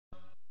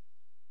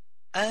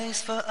A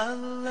is for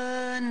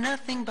Allah,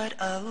 nothing but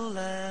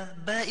Allah.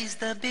 Ba is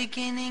the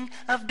beginning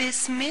of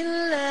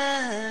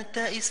Bismillah.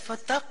 Ta is for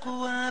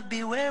taqwa,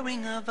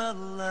 bewaring of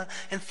Allah.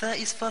 And Tha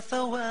is for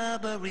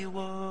thawab, a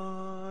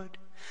reward.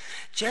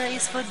 Ja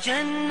is for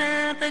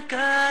Jannah, the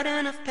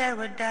garden of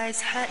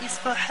paradise. Ha is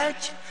for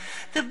Hajj,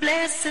 the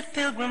blessed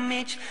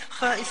pilgrimage.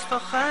 Kha is for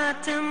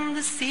Khatam,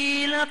 the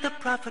seal of the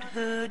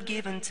prophethood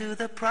given to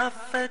the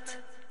Prophet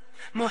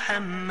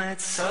Muhammad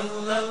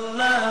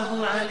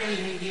sallallahu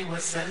alayhi wa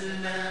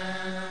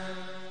sallam.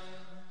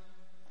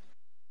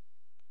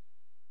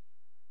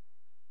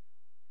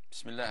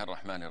 بسم الله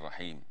الرحمن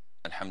الرحيم.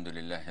 الحمد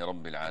لله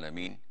رب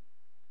العالمين،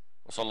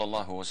 وصلى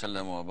الله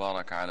وسلم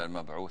وبارك على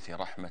المبعوث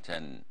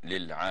رحمة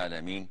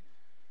للعالمين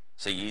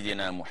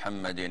سيدنا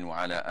محمد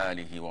وعلى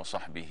آله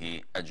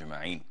وصحبه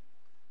أجمعين.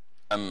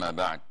 أما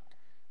بعد.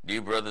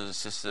 Dear brothers and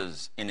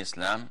sisters in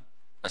Islam,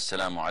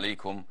 Assalamu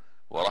alaikum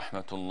wa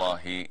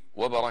rahmatullahi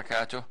wa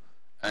barakatuh,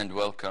 and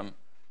welcome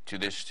to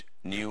this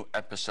new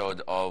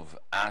episode of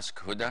Ask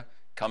Huda,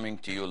 coming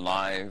to you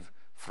live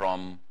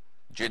from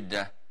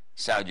Jeddah,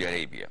 Saudi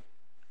Arabia.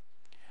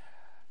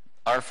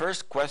 Our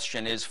first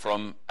question is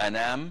from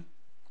Anam.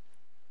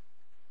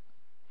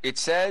 It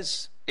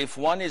says, if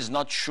one is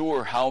not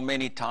sure how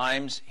many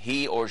times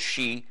he or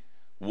she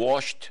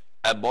washed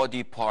a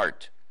body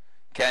part,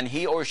 can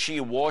he or she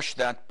wash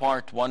that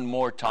part one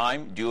more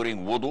time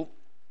during wudu?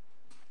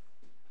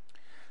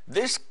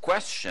 This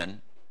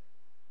question,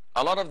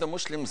 a lot of the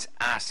Muslims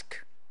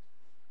ask.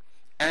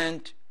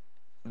 And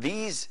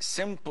these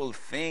simple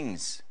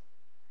things,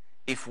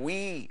 if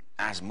we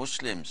as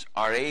Muslims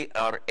are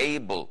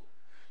able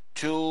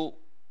to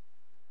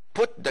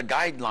put the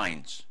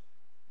guidelines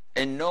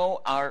and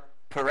know our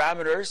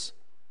parameters,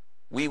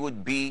 we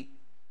would be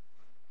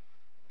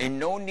in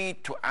no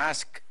need to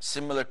ask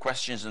similar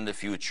questions in the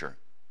future.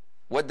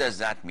 What does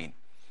that mean?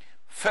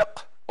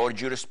 Fiqh or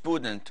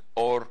jurisprudence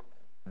or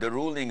the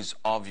rulings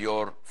of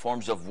your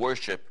forms of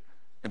worship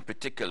in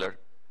particular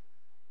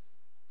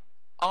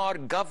are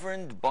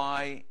governed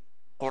by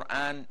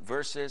Quran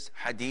verses,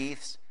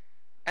 hadiths,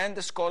 and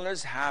the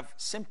scholars have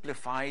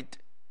simplified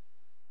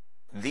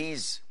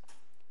these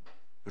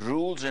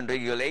rules and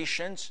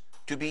regulations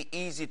to be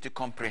easy to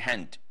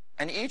comprehend,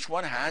 and each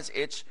one has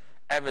its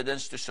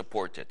evidence to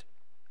support it.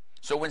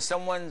 So when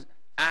someone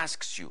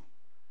asks you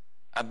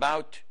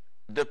about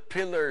the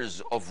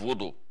pillars of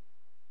wudu,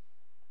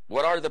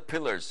 what are the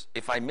pillars?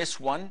 If I miss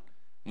one,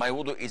 my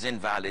wudu is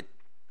invalid.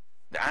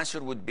 The answer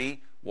would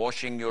be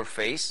washing your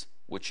face,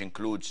 which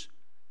includes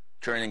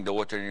turning the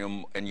water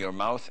in your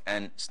mouth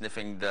and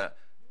sniffing the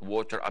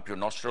water up your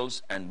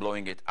nostrils and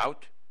blowing it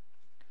out.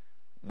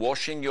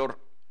 Washing your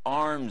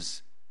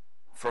arms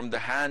from the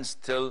hands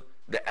till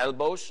the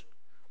elbows.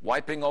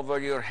 Wiping over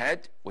your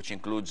head, which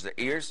includes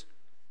the ears.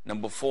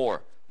 Number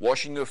 4,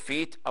 washing your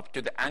feet up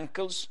to the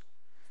ankles.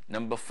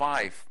 Number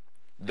 5,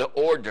 the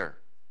order,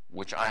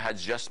 which I had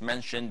just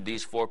mentioned,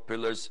 these 4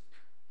 pillars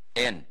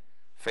in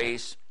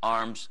face,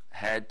 arms,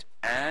 head,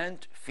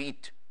 and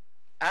feet,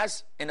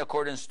 as in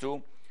accordance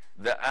to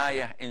the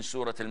ayah in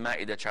Surah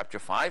Al-Ma'idah chapter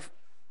 5.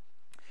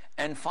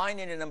 And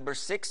finally, number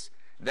 6,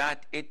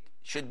 that it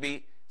should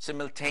be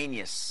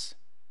simultaneous.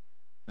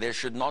 There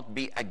should not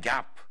be a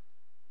gap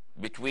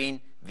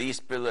between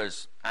these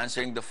pillars,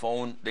 answering the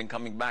phone, then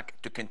coming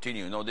back to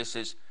continue. No, this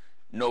is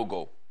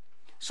no-go.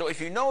 So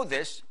if you know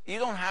this, you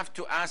don't have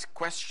to ask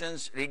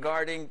questions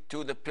regarding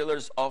to the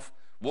pillars of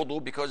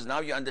wudu, because now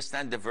you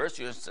understand the verse,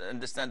 you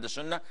understand the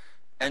sunnah,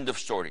 end of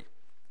story.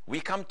 We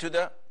come to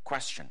the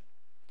question.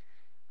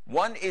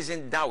 One is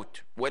in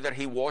doubt whether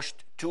he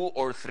washed 2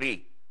 or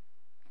 3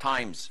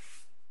 times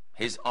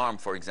his arm,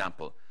 for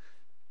example.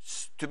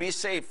 To be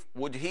safe,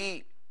 would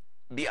he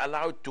be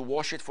allowed to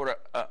wash it for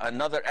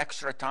another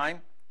extra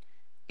time?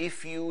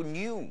 If you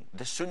knew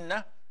the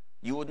sunnah,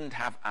 you wouldn't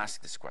have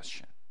asked this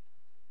question.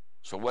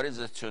 So what is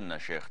the sunnah,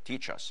 Shaykh?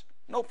 Teach us.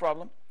 No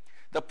problem.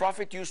 The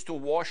Prophet used to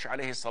wash,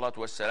 alayhi salatu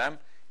wasalam,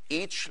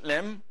 each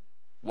limb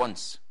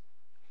once.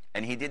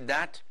 And he did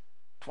that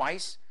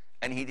twice,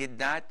 and he did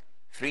that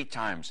 3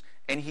 times.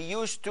 And he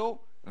used to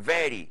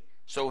vary.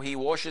 So he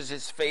washes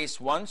his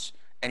face once,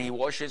 and he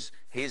washes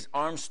his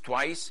arms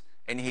twice,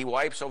 and he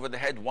wipes over the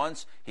head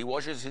once, he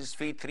washes his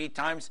feet 3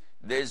 times.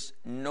 There's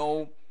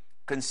no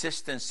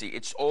consistency.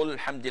 It's all,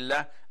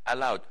 alhamdulillah,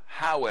 allowed.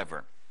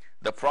 However,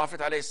 the Prophet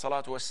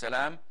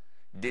ﷺ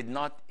did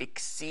not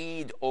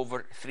exceed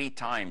over 3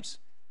 times.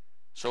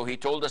 So he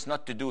told us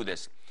not to do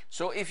this.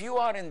 So if you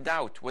are in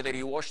doubt whether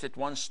he washed it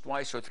once,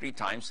 twice, or 3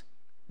 times,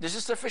 this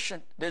is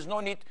sufficient. There's no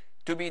need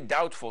to be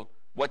doubtful.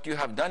 What you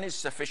have done is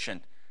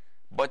sufficient.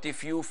 But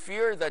if you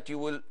fear that you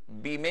will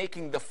be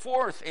making the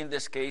 4th in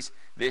this case,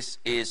 this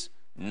is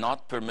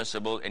not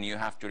permissible, and you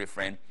have to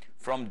refrain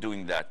from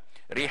doing that.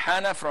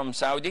 Rihana from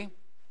Saudi.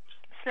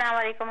 Assalamu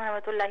alaikum wa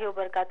rahmatullahi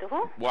wa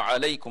barakatuhu. Wa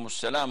alaikum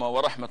assalam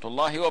wa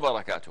rahmatullahi wa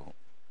barakatuhu.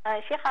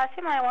 Sheikh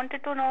Asim, I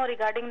wanted to know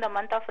regarding the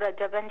month of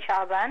Rajab and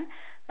Shaban.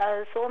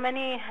 So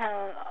many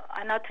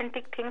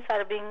unauthentic things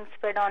are being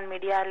spread on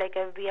media like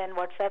FB and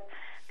WhatsApp.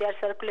 they are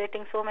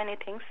circulating so many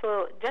things.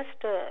 So just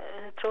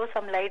throw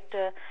some light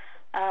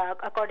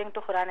according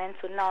to Quran and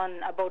Sunnah on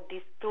about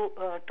these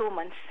two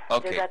months.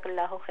 Okay.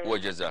 Jazakallahu khair.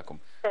 وجزاكم.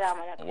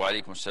 Assalamu alaikum.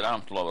 وعليكم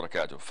السلام ورحمة الله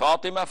وبركاته.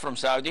 Fatima from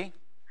Saudi.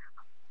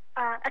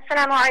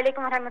 Assalamu alaikum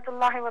wa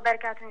rahmatullahi wa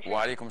barakatuh.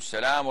 وعليكم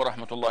السلام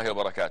ورحمة الله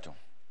وبركاته.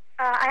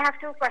 I have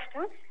two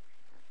questions.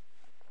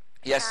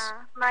 Yes.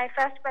 My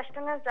first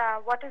question is,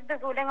 what is the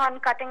ruling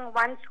on cutting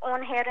one's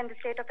own hair in the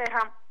state of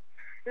Ihram?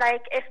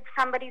 Like, if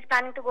somebody is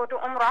planning to go to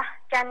Umrah,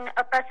 can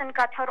a person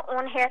cut her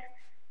own hair?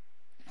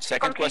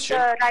 Second Complete question.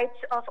 the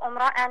rites of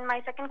Umrah. And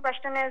my second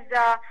question is,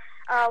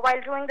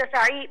 while doing the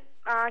Sa'i,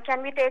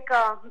 can we take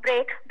a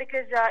break?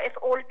 Because if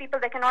old people,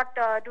 they cannot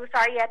do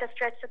Sa'i at a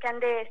stretch, so can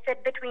they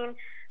sit between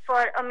for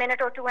a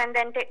minute or two and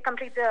then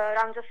complete the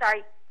rounds of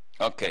Sa'i?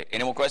 Okay.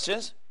 Any more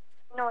questions?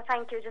 No,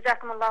 thank you.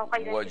 Jazakumullahu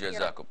khairan.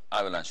 وجزاكم.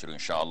 I will answer you,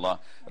 inshallah.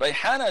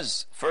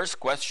 Rayhana's first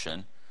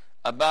question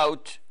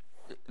about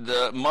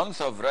the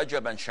month of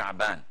Rajab and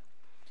Sha'ban.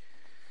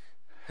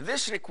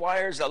 This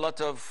requires a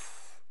lot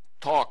of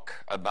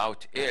talk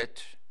about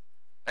it,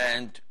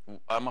 and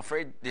I'm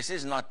afraid this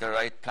is not the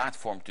right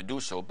platform to do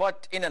so.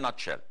 But in a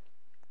nutshell,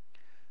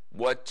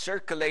 what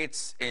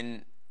circulates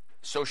in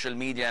social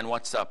media and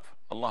WhatsApp,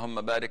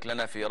 Allahumma barik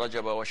lana fi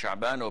Rajab wa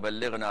Sha'ban wa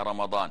ballighna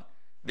Ramadan.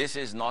 This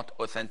is not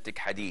authentic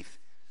hadith.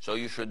 So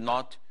you should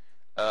not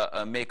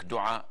make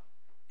dua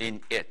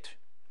in it.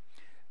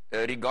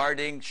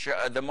 Regarding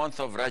the month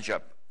of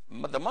Rajab,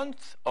 the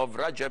month of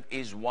Rajab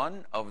is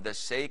one of the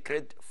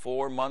sacred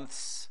 4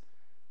 months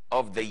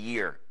of the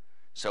year.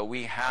 So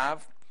we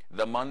have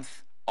the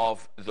month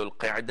of Dhul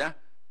Qa'dah,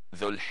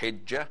 Dhul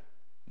Hijjah,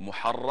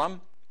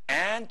 Muharram,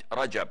 and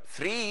Rajab.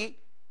 3,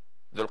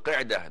 Dhul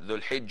Qa'dah,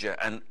 Dhul Hijjah,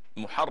 and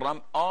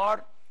Muharram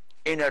are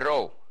in a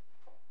row.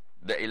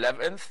 The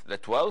 11th, the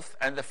 12th,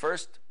 and the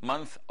first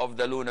month of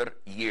the lunar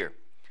year.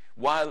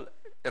 While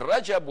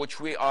Rajab, which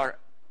we are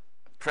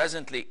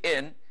presently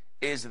in,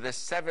 is the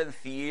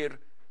 7th year,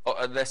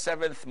 or the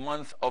 7th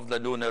month of the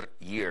lunar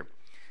year.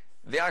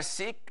 They are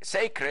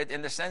sacred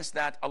in the sense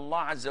that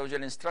Allah Azza wa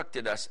Jalla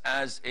instructed us,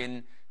 as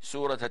in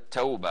Surah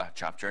At-Tawbah,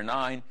 chapter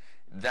 9,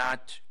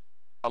 that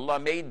Allah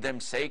made them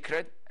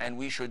sacred and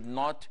we should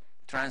not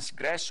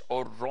transgress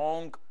or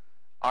wrong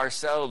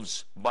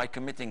ourselves by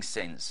committing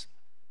sins.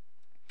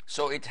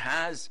 So it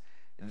has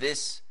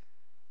this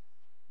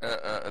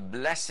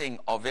blessing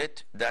of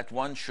it, that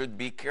one should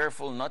be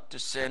careful not to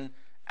sin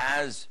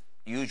as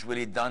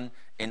usually done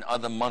in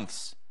other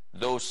months,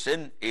 though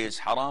sin is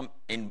haram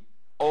in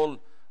all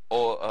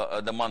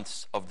the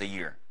months of the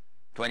year,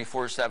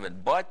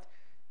 24/7. But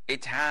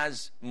it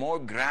has more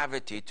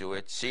gravity to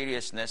it,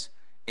 seriousness,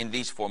 in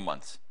these 4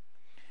 months.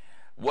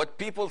 What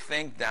people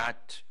think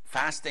that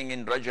fasting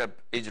in Rajab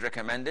is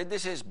recommended,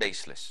 this is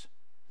baseless.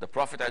 The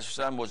Prophet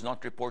ﷺ was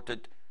not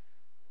reported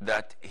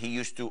that he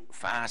used to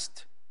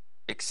fast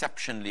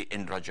exceptionally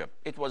in Rajab.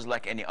 It was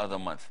like any other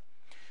month.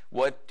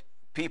 What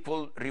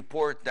people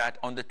report that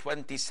on the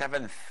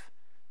 27th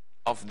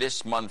of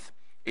this month,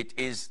 it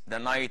is the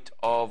night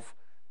of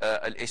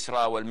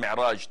Al-Isra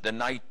wal-Mi'raj, the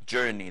night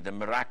journey, the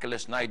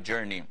miraculous night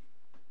journey.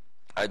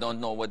 I don't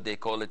know what they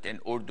call it in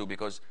Urdu,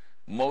 because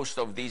most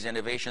of these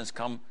innovations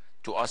come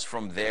to us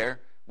from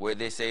there, where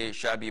they say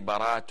Shabi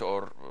Barat,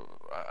 or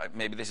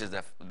maybe this is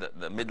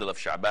the middle of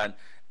Sha'ban,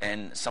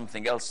 and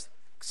something else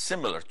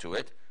similar to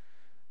it.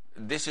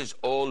 This is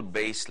all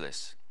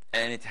baseless,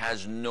 and it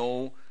has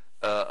no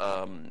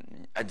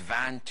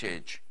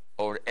advantage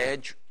or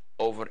edge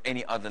over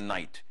any other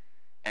night.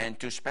 And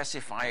to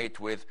specify it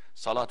with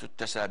Salatul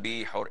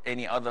Tasabih or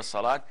any other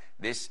Salat,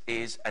 this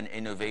is an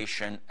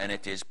innovation and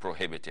it is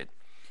prohibited.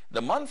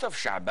 The month of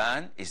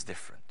Sha'ban is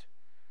different.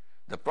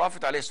 The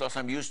Prophet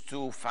ﷺ used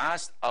to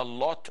fast a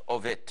lot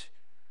of it,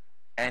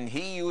 and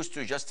he used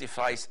to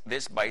justify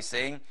this by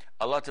saying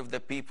a lot of the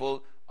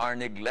people are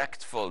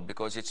neglectful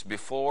because it's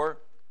before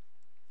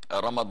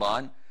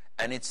Ramadan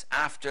and it's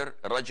after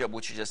Rajab,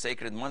 which is a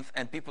sacred month,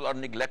 and people are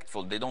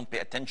neglectful. They don't pay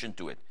attention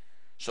to it.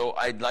 So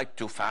I'd like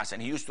to fast,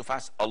 and he used to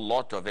fast a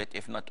lot of it,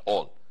 if not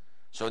all.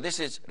 So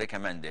this is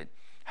recommended.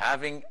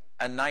 Having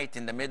a night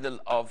in the middle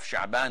of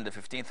Sha'ban, the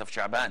 15th of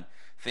Sha'ban,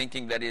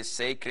 thinking that is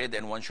sacred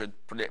and one should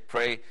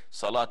pray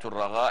Salatul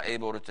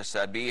Ragha'ib or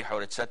Tasabih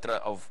or etc.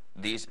 of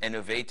these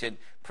innovated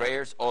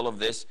prayers, all of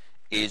this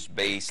is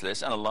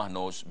baseless, and Allah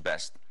knows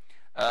best.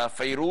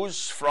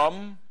 Fairuz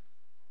from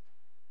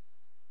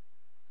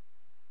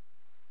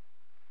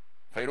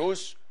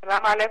Fairuz?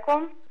 Assalamu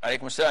alaikum.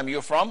 Alaikum assalam.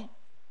 You from?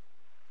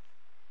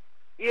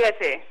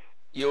 USA.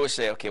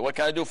 USA. Okay. What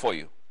can I do for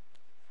you?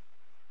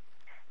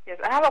 Yes,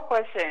 I have a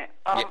question.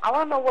 Yeah. I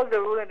want to know what's the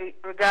ruling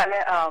regarding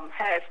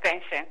hair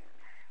extension.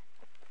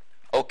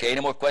 Okay.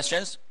 Any more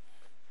questions?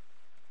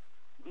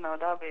 No,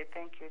 that'll be it.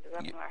 Thank you.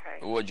 Jazakumullah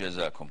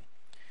khair. Wajazakum.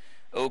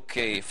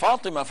 Okay.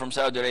 Fatima from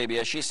Saudi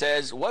Arabia, she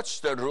says, what's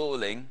the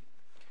ruling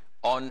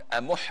on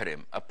a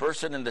muhrim, a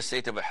person in the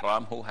state of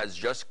ihram who has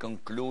just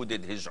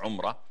concluded his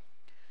umrah,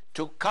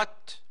 to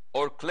cut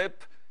or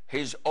clip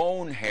his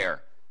own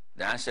hair?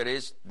 The answer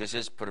is, this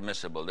is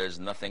permissible. There's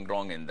nothing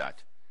wrong in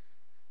that.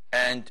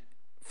 And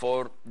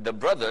for the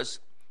brothers,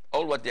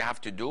 all what they have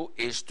to do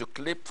is to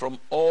clip from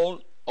all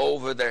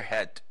over their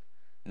head,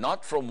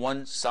 not from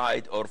one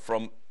side or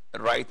from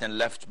right and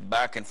left,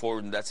 back and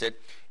forward, and that's it.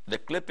 The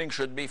clipping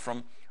should be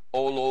from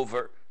all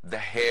over the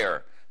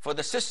hair. For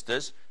the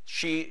sisters,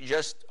 she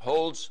just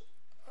holds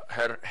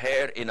her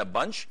hair in a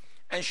bunch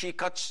and she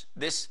cuts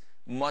this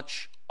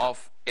much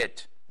of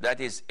it. That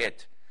is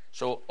it.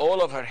 So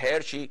all of her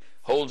hair, she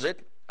holds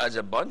it as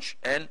a bunch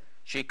and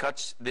she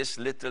cuts this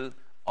little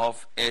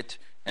of it,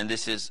 and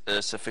this is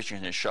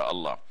sufficient,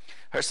 inshallah.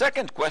 Her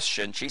second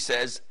question, she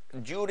says,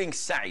 during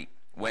sa'i,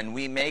 when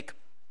we make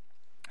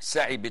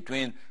sa'i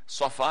between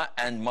Safa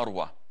and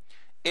Marwa,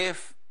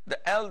 if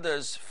the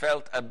elders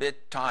felt a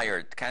bit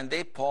tired, can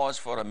they pause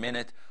for a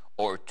minute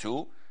or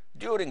two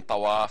during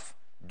tawaf,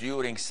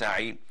 during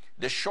sa'i?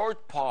 The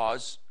short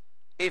pause,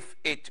 if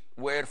it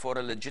were for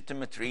a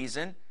legitimate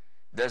reason,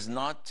 does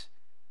not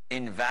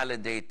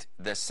invalidate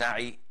the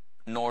sa'i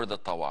nor the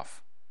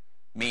tawaf.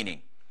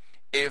 Meaning,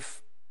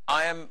 if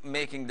I am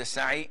making the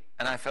sa'i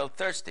and I felt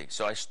thirsty,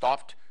 so I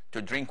stopped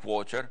to drink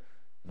water,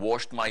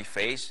 washed my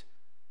face,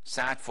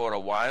 sat for a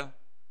while,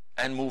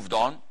 and moved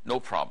on, no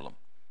problem.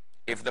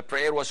 If the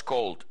prayer was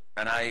cold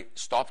and I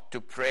stopped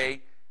to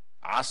pray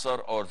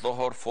Asr or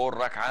Dhuhr, 4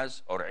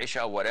 rak'ahs, or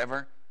Isha,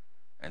 whatever,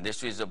 and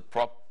this is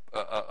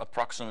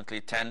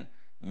approximately 10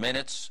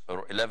 minutes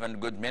or 11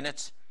 good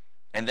minutes,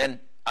 and then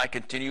I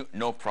continue,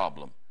 no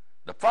problem.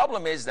 The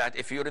problem is that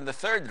if you're in the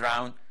third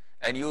round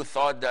and you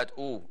thought that,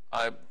 oh,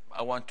 I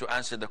want to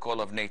answer the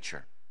call of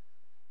nature.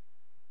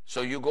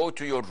 So you go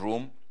to your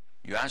room,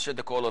 you answer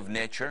the call of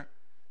nature,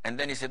 and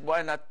then he said,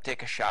 why not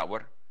take a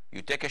shower?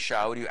 You take a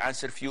shower, you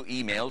answer a few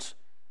emails,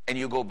 and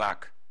you go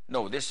back.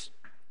 No, this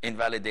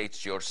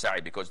invalidates your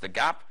sa'i because the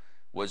gap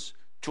was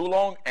too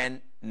long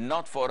and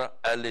not for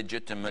a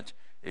legitimate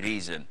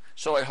reason.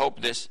 So I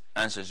hope this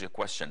answers your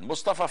question.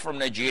 Mustafa from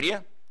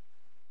Nigeria.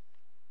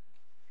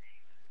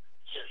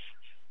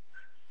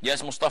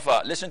 Yes,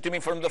 Mustafa, listen to me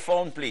from the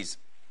phone, please.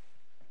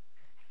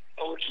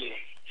 Okay.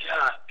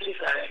 Yeah, please,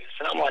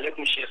 assalamu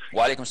alaikum, Sheikh.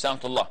 Wa alaikum salam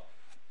to Allah.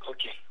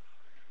 Okay.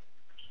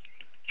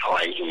 How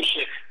are you,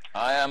 Sheikh?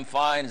 I am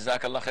fine,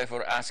 Jazakallah khair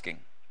for asking.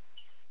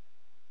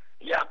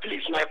 Yeah,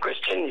 please, my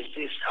question is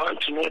this. I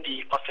want to know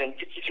the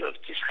authenticity of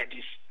this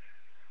hadith.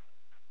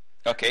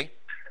 Okay.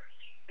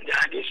 The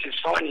hadith is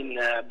found in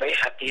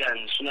Bayhaqi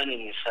and Sunan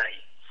al-Nisai.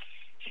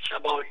 It's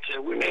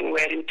about women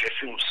wearing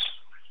perfumes.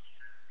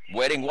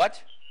 Wearing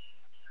what?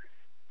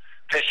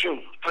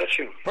 Perfume.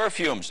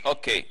 Perfumes,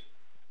 okay.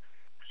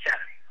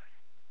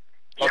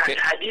 Yeah. Okay.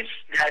 The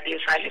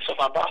hadith of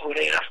Abu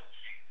Huraira.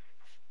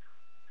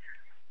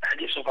 The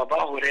hadith of Abu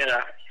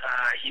Huraira,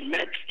 he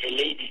met a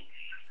lady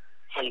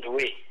on the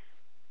way.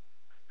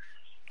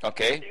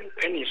 Okay.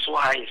 When he saw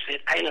her, he said,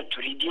 أين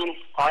تريدين؟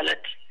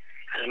 قالت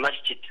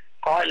المسجد.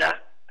 قال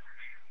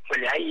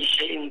ولأي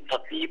شيء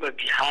تطيب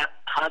بها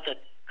هذا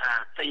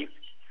الطيب؟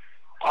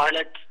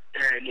 قالت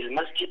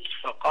للمسجد.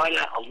 فقال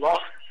الله.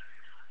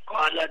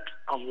 قالت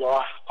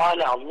الله.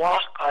 قال الله.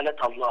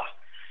 قالت الله.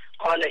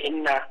 قال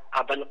إن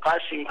أبا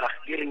القاسم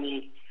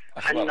أخبرني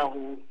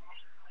أنه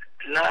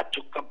لا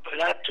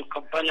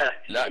تقبل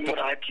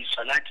امرأة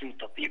صلاة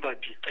تطيب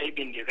بطيب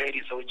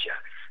لغير زوجها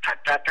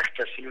حتى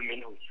تغتسل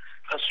منه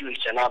غسل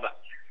الجنابة.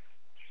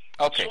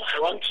 Okay. So I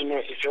want to know,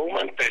 if a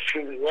woman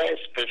wears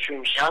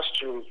perfume, she has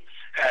to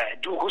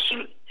do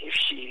ghusl if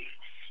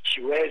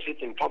she wears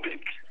it in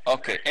public.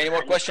 Okay. Any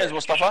more questions,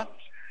 Mustafa?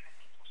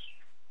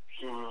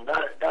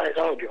 That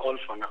will be all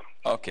for now.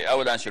 Okay, I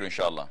will answer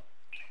inshallah.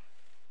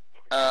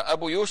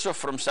 Abu Yusuf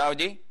from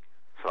Saudi.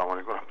 Assalamu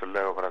alaikum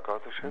warahmatullahi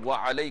wabarakatuh, Sheikh.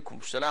 Wa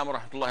alaikum salam wa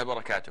rahmatullahi wa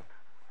barakatuh.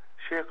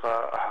 Sheikh,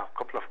 I have a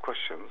couple of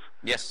questions.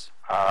 Yes.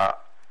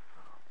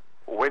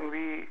 When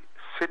we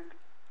sit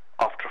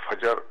after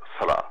Fajr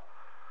Salah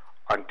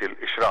until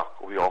Ishraq,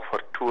 we offer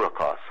 2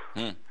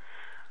 rakahs.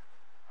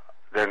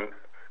 Then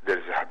there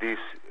is a hadith,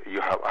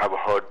 I have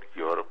heard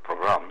your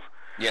programs,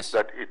 yes,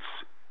 that it's,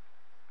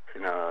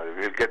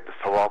 we'll get the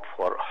thawab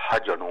for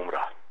Hajj and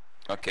Umrah.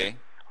 Okay.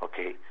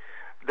 Okay.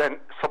 Then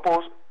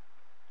suppose,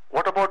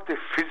 what about the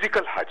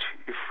physical Hajj?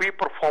 If we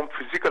perform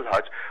physical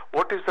Hajj,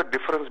 what is the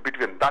difference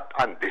between that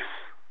and this?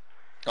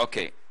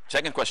 Okay.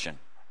 Second question.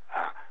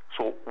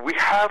 So we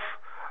have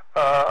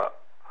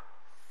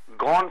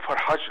gone for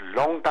Hajj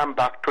long time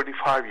back,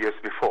 25 years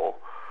before.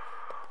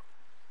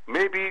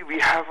 Maybe we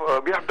have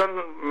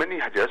done many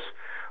Hajjas,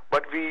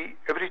 but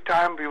every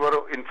time we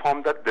were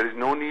informed that there is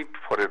no need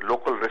for a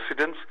local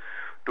residents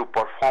to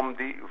perform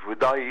the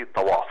Vidai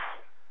Tawaf.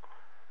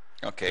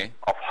 Okay.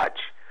 Of Hajj.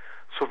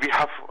 So we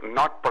have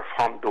not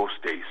performed those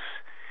days.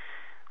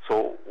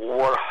 So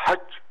our Hajj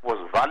was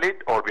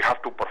valid, or we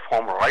have to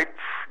perform right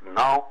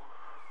now?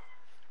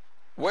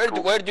 Where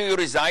do you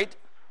reside?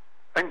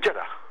 In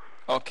Jeddah.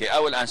 Okay, I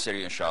will answer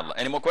you inshallah.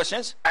 Any more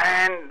questions?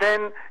 And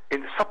then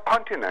in the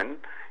subcontinent,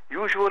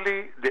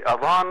 usually the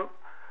Adhan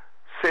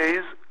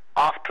says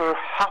after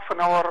half an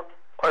hour,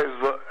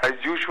 as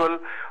usual,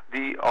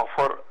 the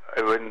offer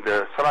when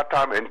the Salah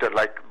time enter,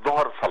 like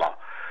Dhuhr Salah,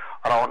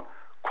 around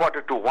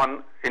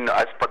 1:45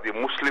 as per the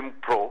Muslim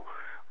Pro,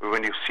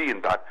 when you see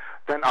in that.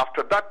 Then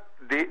after that,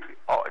 they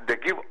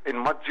give in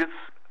masjids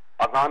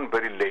adhan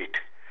very late.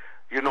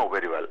 You know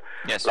very well.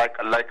 Yes. Like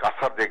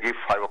Asr, they give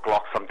 5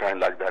 o'clock, sometime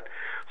like that.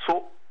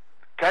 So,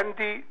 can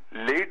the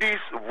ladies,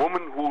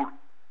 women who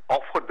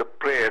offer the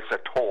prayers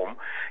at home,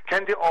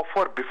 can they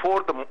offer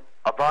before the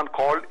adhan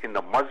called in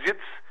the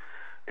masjids,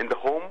 in the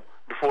home,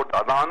 before the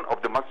adhan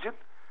of the masjid?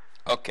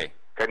 Okay.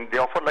 Can they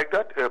offer like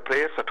that,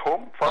 prayers at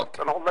home first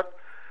and all that?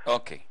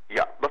 Okay.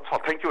 Yeah, that's all.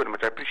 Thank you very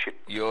much. I appreciate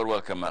it. You're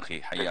welcome,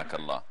 Akhi. Hayyak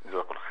Allah.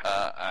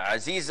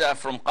 Aziza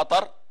from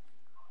Qatar.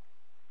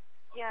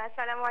 Yeah,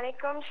 assalamu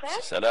alaikum,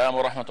 Sheikh. Salam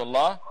wa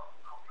rahmatullah.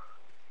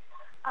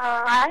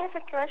 I have a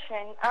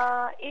question.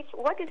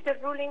 What is the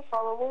ruling for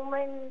a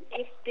woman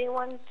if they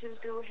want to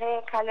do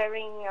hair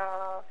coloring,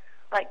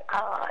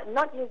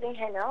 not using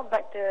henna,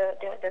 but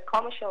the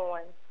commercial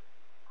one?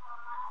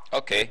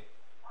 Okay.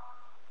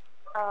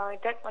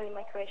 That's only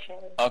my question.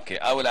 Okay,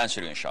 I will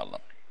answer you, inshallah.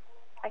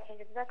 Okay,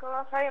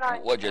 jazakallah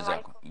khairan.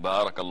 Wajazakum.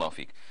 Barakallah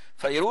feek.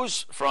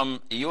 Fairuz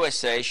from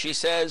USA, she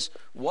says,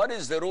 what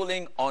is the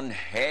ruling on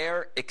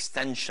hair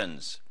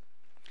extensions?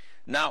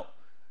 Now,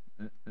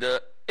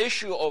 the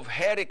issue of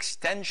hair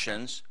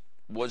extensions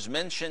was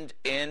mentioned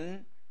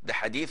in the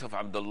hadith of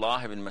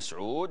Abdullah ibn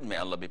Mas'ud, may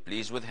Allah be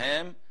pleased with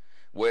him,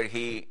 where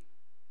he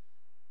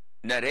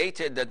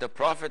narrated that the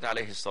Prophet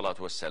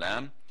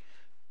ﷺ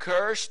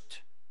cursed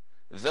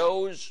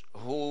those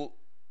who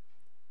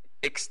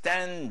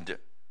extend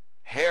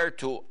hair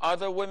to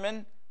other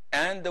women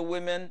and the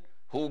women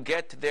who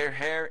get their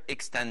hair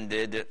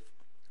extended.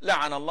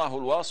 لعن الله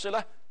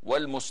الواصلة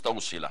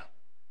والمستوصلة.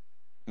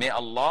 May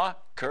Allah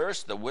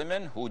curse the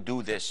women who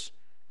do this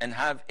and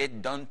have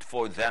it done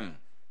for them.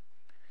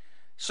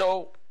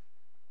 So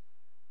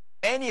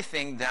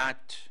anything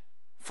that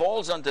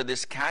falls under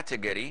this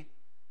category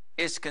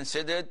is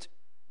considered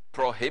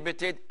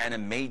prohibited and a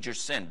major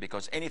sin,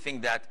 because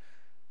anything that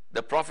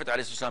the Prophet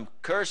ﷺ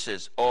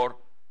curses or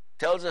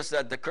tells us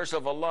that the curse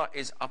of Allah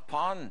is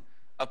upon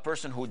a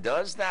person who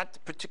does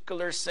that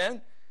particular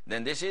sin,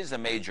 then this is a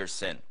major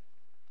sin.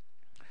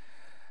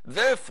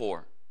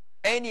 Therefore,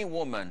 any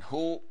woman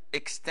who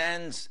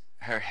extends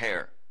her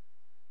hair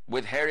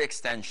with hair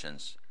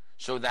extensions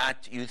so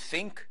that you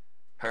think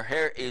her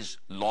hair is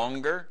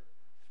longer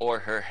or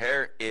her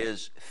hair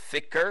is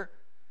thicker,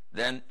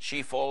 then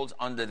she falls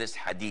under this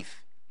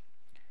hadith.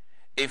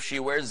 If she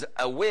wears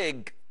a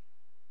wig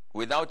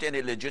without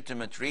any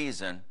legitimate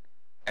reason,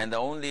 and the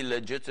only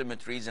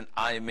legitimate reason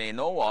I may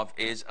know of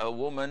is a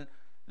woman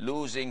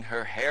losing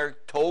her hair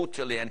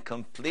totally and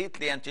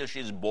completely until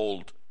she's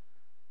bald,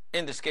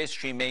 in this case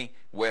she may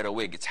wear a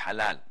wig. It's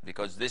halal,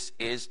 because this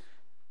is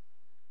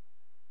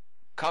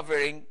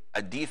covering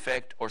a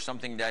defect or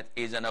something that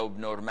is an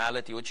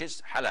abnormality, which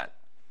is halal.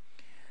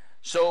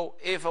 So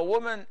if a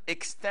woman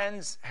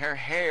extends her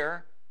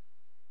hair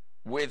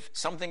with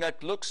something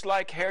that looks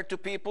like hair to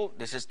people,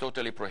 this is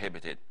totally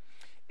prohibited.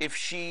 If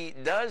she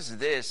does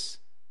this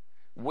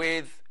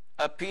with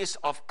a piece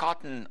of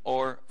cotton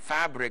or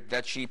fabric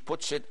that she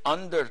puts it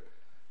under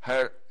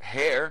her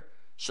hair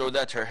so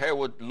that her hair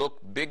would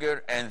look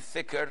bigger and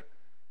thicker,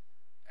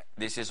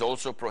 this is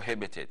also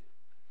prohibited.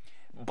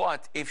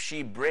 But if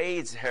she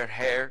braids her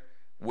hair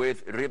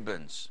with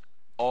ribbons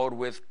or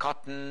with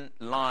cotton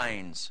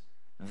lines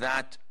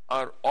that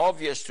are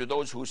obvious to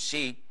those who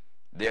see,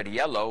 they're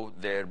yellow,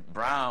 they're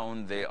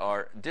brown, they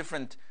are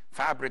different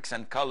fabrics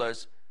and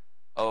colors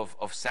of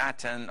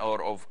satin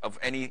or of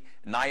any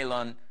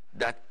nylon,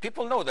 that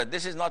people know that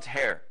this is not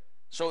hair.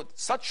 So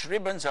such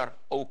ribbons are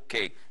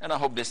okay. And I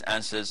hope this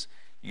answers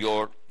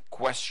your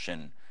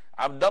question.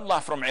 Abdullah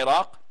from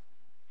Iraq.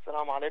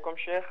 Assalamu alaikum,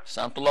 Sheikh.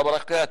 Assalamu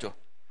barakatuh.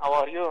 How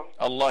are you?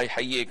 Allah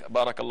yahayyik.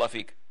 Barakallah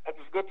feek. It's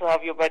good to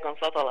have you back on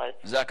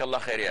satellite.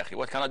 Jazakallah khair ya akhi.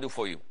 What can I do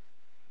for you?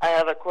 I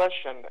have a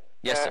question.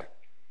 Yes, sir.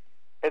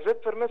 Is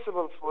it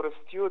permissible for a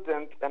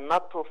student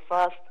not to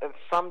fast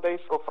some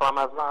days of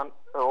Ramadan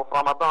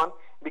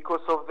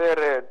because of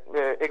their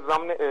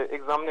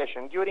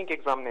examination, during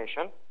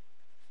examination?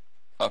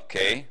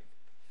 Okay.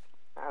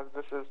 As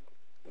this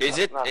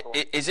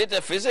is it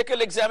a physical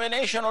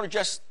examination or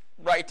just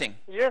writing?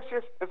 Yes,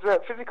 it's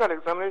a physical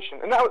examination.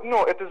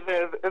 No, it is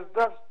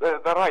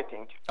the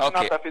writing,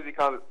 okay. not a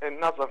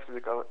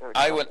physical.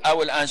 I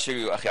will answer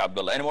you, Akhi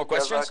Abdullah. Any more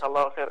questions?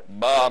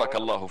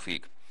 Barakallahu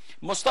feek.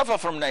 Mustafa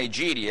from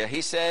Nigeria,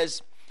 he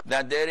says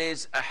that there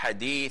is a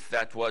hadith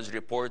that was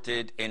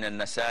reported in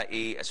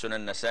Al-Nasa'i,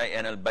 Sunan Nasa'i,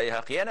 and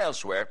Al-Bayhaqi and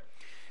elsewhere.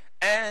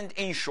 And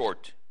in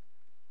short,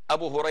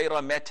 Abu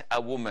Huraira met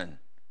a woman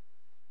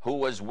who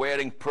was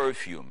wearing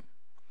perfume.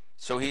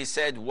 So he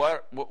said,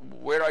 where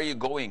are you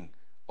going,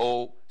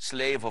 O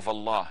slave of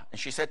Allah? And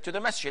she said, to the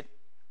masjid.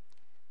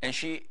 And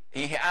he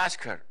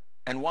asked her,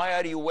 and why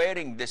are you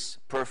wearing this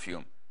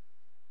perfume?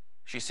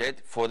 She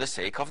said, for the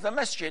sake of the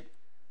masjid.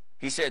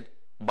 He said,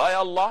 by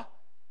Allah?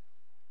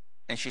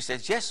 And she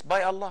says, yes,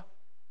 by Allah.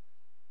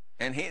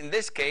 And in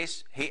this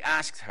case, he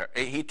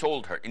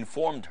told her,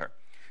 informed her,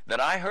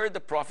 that I heard the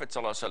Prophet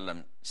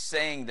ﷺ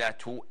saying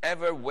that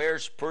whoever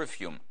wears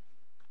perfume,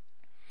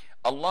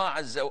 Allah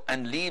Azza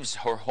and leaves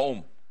her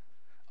home,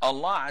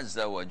 Allah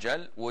Azza wa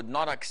Jal would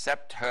not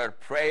accept her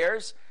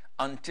prayers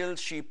until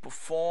she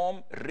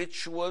performed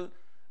ritual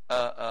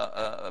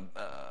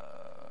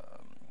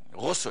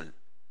ghusl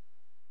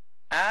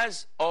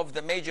as of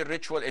the major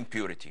ritual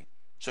impurity.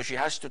 So she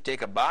has to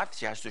take a bath,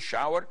 she has to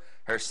shower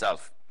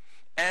herself.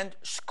 And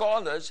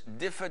scholars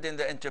differed in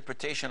the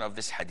interpretation of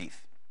this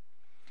hadith.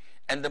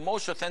 And the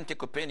most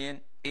authentic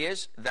opinion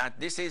is that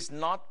this is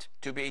not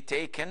to be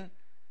taken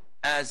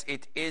as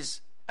it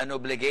is an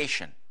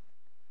obligation,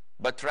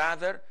 but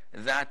rather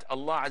that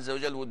Allah Azza wa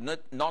Jal would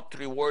not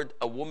reward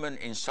a woman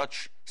in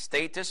such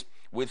status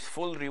with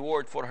full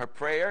reward for her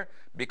prayer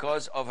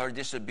because of her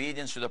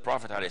disobedience to the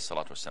Prophet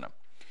ﷺ.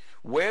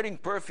 Wearing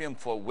perfume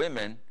for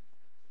women,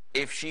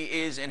 if she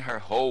is in her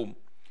home,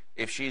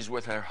 if she's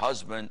with her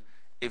husband,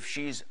 if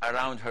she's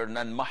around her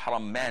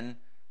non-mahram men,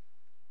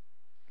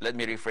 let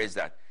me rephrase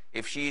that.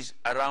 If she's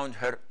around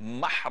her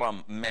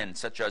mahram men,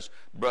 such as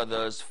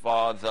brothers,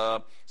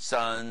 father,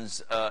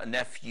 sons,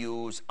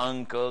 nephews,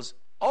 uncles,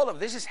 all of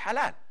this is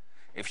halal.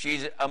 If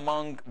she's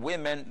among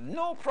women,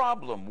 no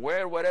problem,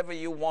 wear whatever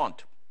you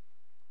want.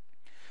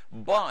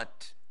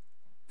 But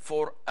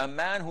for a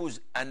man who's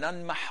a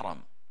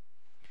non-mahram,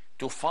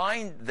 to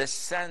find the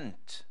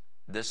scent,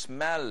 the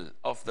smell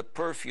of the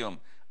perfume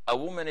a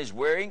woman is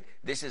wearing,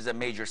 this is a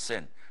major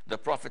sin. The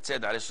Prophet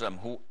said,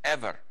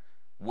 whoever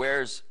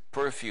wears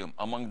perfume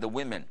among the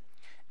women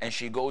and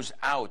she goes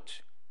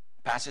out,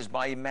 passes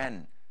by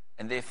men,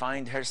 and they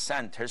find her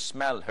scent, her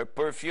smell, her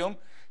perfume,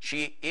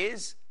 she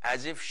is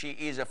as if she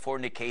is a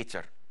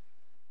fornicator.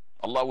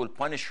 Allah will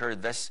punish her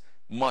this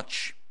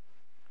much.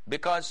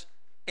 Because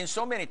in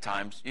so many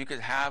times you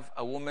could have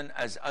a woman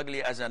as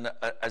ugly as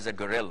a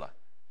gorilla.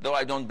 Though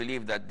I don't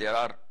believe that there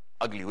are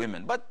ugly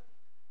women, but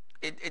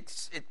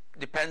it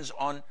depends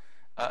on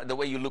the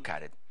way you look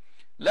at it.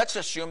 Let's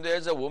assume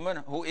there's a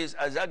woman who is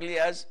as ugly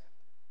as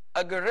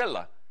a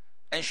gorilla,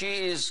 and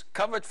she is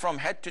covered from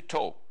head to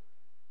toe,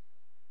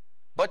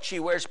 but she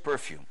wears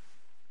perfume.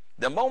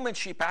 The moment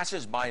she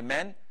passes by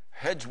men,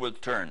 heads will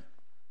turn.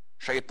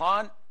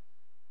 Shaitan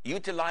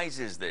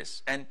utilizes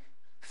this and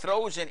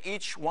throws in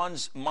each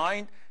one's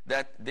mind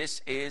that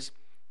this is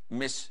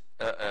Miss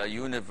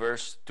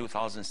Universe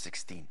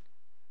 2016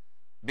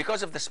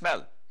 because of the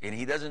smell, and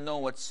he doesn't know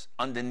what's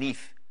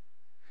underneath.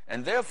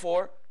 And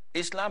therefore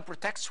Islam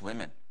protects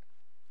women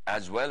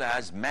as well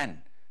as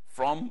men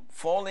from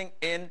falling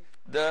in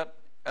the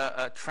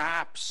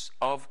traps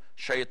of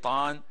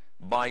shaitan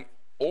by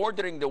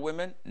ordering the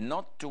women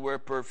not to wear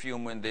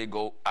perfume when they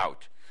go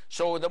out.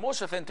 So the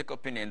most authentic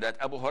opinion that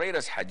Abu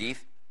Huraira's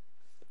hadith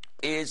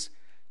is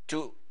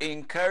to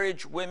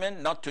encourage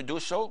women not to do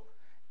so,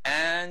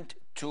 and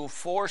to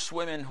force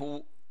women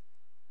who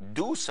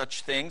do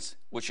such things,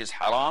 which is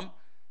haram,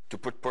 to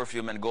put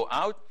perfume and go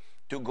out,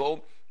 to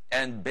go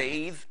and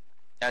bathe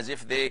as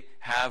if they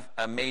have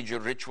a major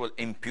ritual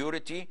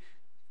impurity,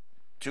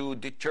 to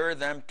deter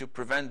them, to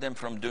prevent them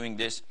from doing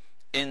this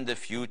in the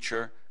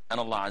future. And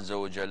Allah Azza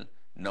wa Jal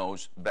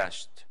knows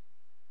best.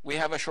 We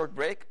have a short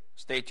break.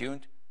 Stay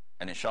tuned,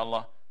 and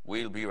inshallah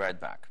we'll be right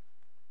back.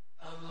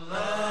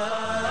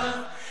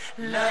 Allah,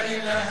 la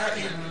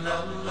ilaha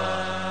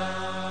illallah.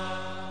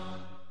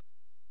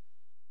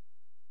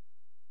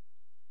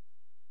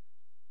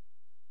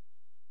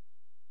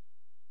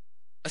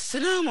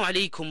 Assalamu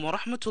alaikum wa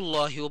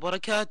rahmatullahi wa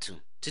barakatuh.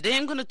 Today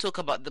I'm going to talk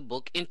about the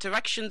book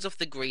Interactions of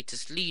the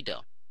Greatest Leader.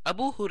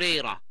 Abu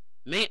Hurairah,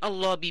 may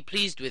Allah be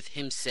pleased with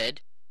him,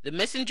 said, the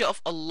Messenger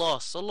of Allah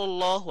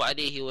sallallahu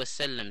alaihi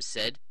wasallam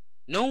said,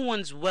 no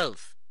one's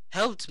wealth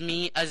helped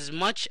me as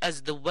much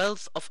as the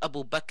wealth of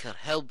Abu Bakr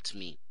helped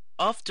me.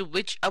 After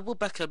which Abu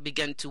Bakr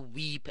began to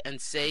weep and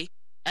say,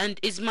 and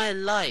is my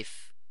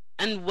life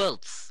and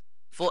wealth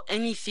for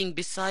anything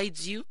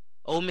besides you,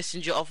 O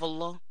Messenger of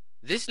Allah?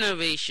 This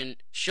narration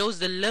shows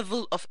the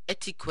level of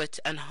etiquette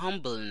and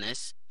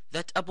humbleness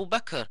that Abu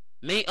Bakr,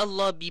 may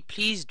Allah be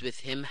pleased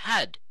with him,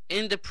 had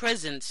in the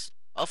presence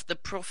of the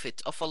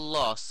Prophet of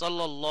Allah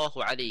sallallahu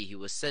alaihi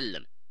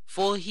wasallam.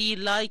 For he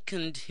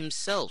likened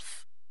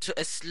himself to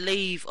a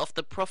slave of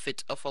the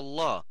Prophet of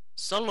Allah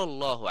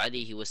sallallahu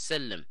alaihi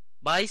wasallam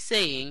by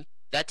saying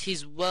that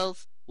his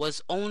wealth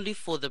was only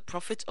for the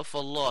Prophet of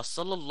Allah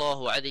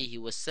sallallahu alaihi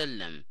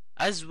wasallam,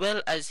 as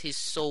well as his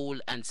soul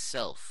and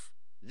self.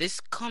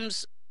 This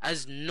comes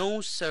as no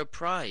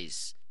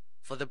surprise,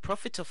 for the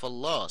Prophet of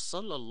Allah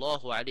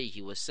sallallahu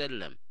alaihi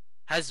wasallam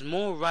has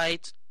more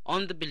right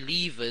on the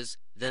believers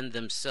than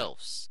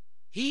themselves.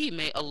 He,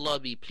 may Allah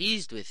be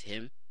pleased with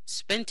him,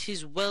 spent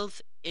his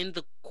wealth in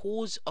the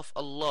cause of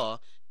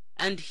Allah,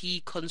 and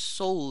he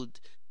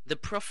consoled the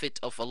Prophet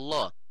of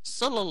Allah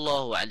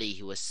sallallahu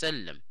alaihi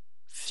wasallam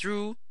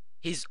through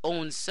his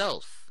own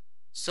self.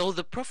 So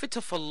the Prophet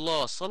of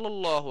Allah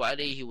sallallahu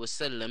alaihi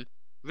wasallam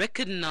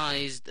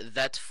recognized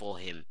that for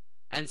him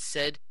and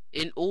said,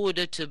 in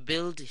order to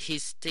build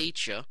his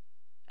stature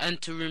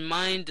and to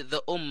remind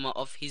the ummah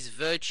of his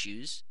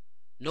virtues,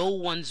 no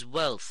one's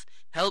wealth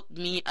helped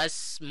me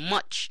as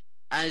much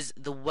as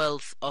the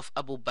wealth of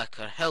Abu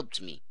Bakr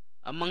helped me.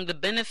 Among the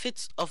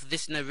benefits of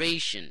this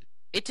narration,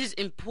 it is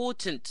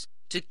important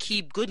to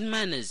keep good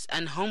manners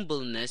and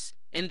humbleness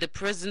in the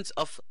presence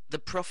of the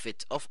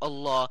Prophet of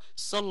Allah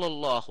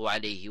sallallahu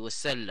alaihi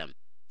wasallam.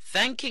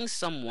 Thanking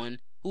someone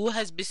who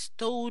has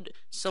bestowed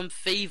some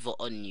favor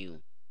on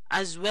you,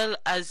 as well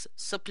as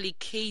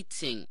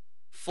supplicating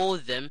for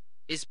them,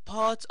 is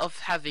part of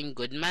having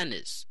good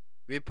manners.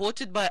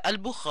 Reported by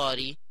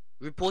Al-Bukhari,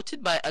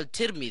 reported by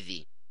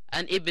Al-Tirmidhi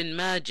and Ibn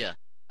Majah.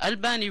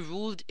 Albani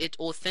ruled it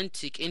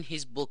authentic in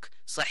his book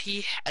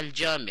Sahih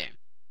al-Jami',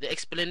 the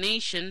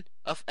explanation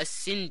of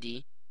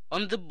As-Sindi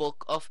on the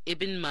book of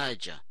Ibn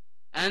Majah,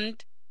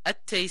 and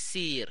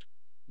At-Taysir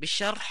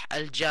بشرح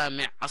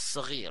al-Jami'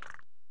 al-Saghir.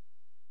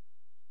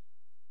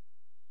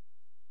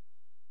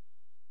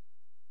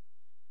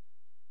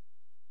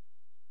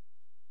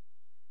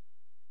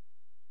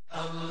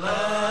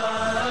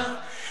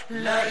 Allah,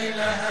 la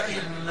ilaha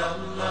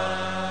illallah.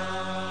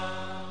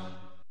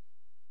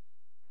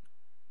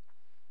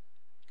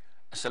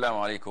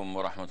 Assalamu alaikum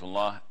wa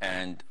rahmatullah,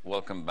 and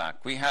welcome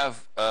back. We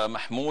have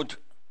Mahmoud.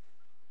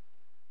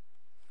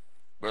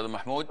 Brother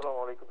Mahmoud.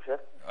 Assalamu alaikum,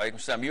 Sheikh. Alaikum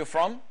salam. You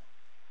from?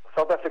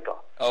 South Africa.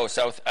 Oh,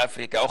 South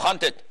Africa. Oh,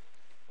 Khantet.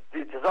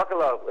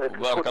 Jazakallah.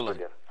 Barakallah.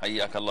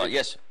 Hayyakallah.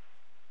 Yes.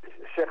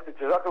 Sheikh,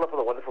 Jazakallah for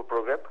the wonderful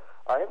program.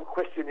 I have a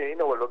question here. In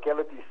our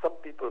locality, some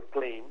people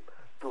claim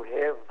to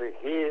have the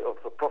hair of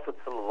the Prophet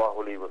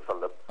sallallahu alaihi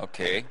wasallam.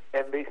 Okay.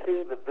 And they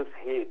say that this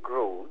hair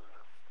grows,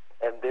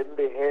 and then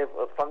they have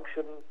a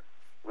function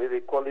where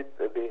they call it,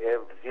 they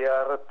have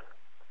ziyarat,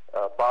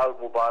 Baal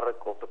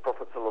Mubarak of the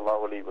Prophet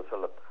sallallahu alaihi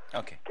wasallam.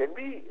 Okay. Can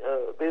we,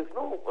 there's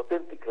no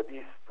authentic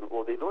hadith,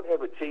 or they don't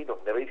have a chain of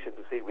narration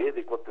to say where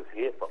they got this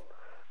hair from.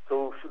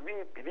 So should we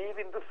believe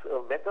in this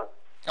matter?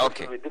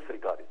 Okay. Or should we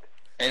disregard it?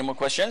 Any more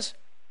questions?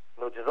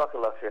 No,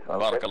 Jazakallah, Shaykh.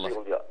 Barakallah.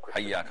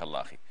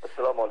 Hayyakallah.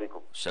 Assalamu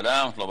alaikum.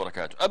 Salam wa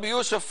barakatuh. Abu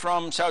Yusuf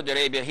from Saudi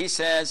Arabia, he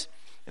says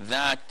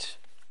that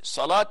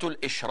Salatul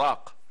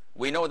Ishraq,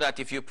 we know that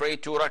if you pray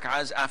 2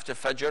 rak'ahs after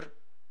Fajr,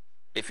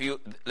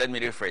 let me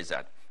rephrase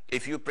that.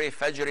 If you pray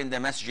Fajr in the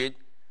masjid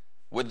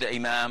with the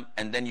Imam,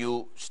 and then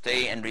you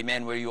stay and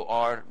remain where you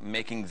are,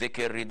 making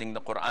dhikr, reading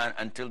the Quran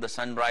until the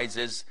sun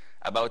rises,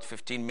 about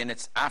 15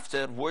 minutes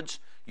afterwards,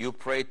 you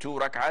pray 2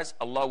 rak'ahs,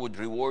 Allah would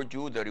reward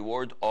you the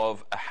reward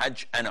of a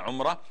Hajj and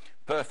Umrah.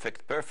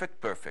 Perfect,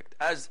 perfect, perfect.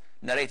 As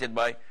narrated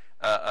by,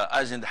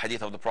 as in the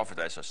hadith of the Prophet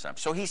ﷺ.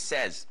 So he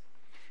says,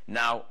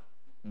 now,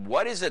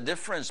 what is the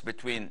difference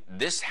between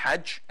this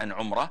Hajj and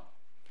Umrah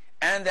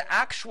and the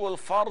actual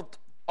fard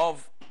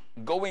of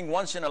going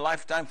once in a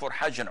lifetime for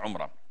Hajj and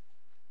Umrah?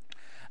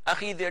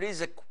 Akhi, there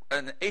is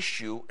an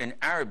issue in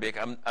Arabic.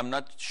 I'm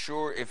not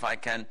sure if I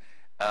can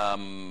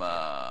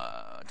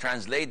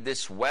translate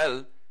this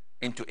well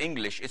into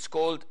English. It's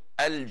called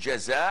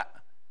al-jaza'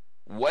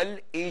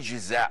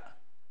 wal-ijza'.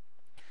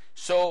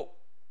 So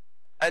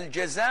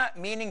al-jaza'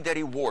 meaning the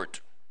reward.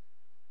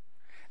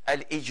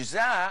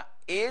 Al-ijza'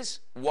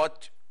 is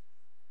what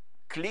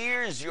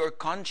clears your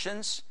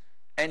conscience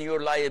and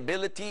your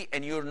liability,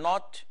 and you're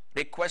not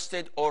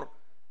requested or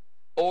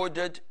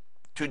ordered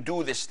to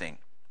do this thing.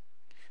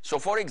 So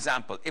for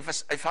example,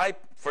 if I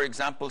for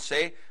example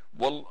say,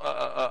 well,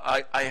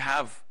 I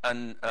have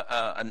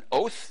an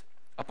oath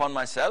upon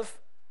myself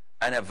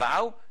and a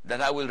vow that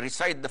I will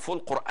recite the full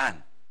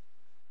Quran.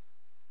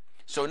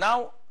 So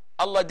now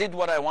Allah did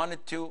what I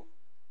wanted to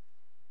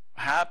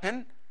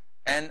happen,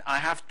 and I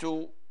have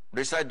to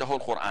recite the whole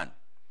Quran.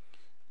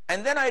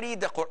 And then I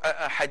read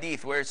a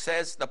hadith where it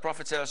says, the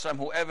Prophet ﷺ,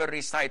 whoever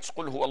recites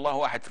Qul Huwa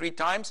Allahu Ahad 3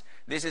 times,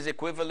 this is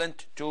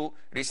equivalent to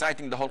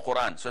reciting the whole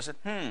Quran. So I said,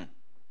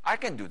 I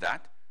can do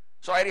that.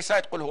 So I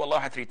recite Qul Huwa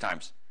Allahu Ahad 3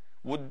 times.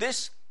 Would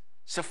this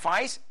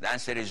suffice? The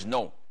answer is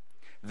no.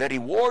 The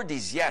reward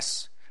is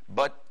yes,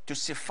 but to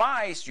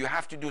suffice, you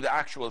have to do the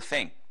actual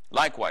thing.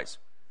 Likewise,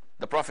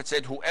 the Prophet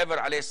said, whoever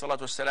alayhi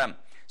salatu wasalam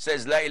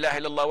says, La ilaha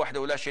illallah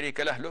wahdahu la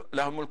sharika lah,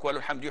 lahul mulku wa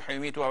lahul hamdu yuhyi wa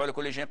yumiitu wa huwa ala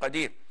kulli shay'in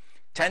qadir,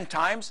 10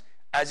 times,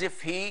 as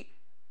if he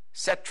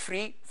set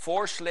free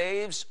 4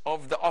 slaves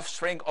of the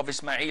offspring of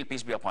Ismail,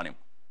 peace be upon him.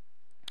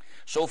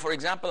 So for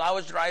example, I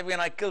was driving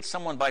and I killed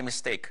someone by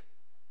mistake.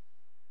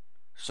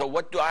 So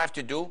what do I have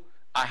to do?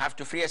 I have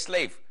to free a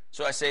slave.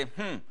 So I say,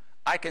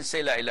 I can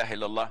say La ilaha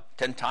illallah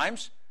 10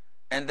 times,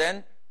 and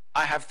then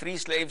I have 3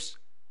 slaves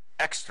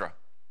extra.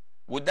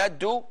 Would that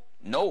do?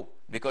 No,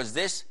 because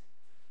this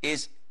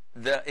is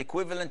the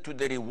equivalent to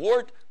the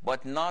reward,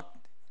 but not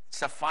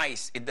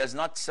suffice. It does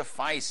not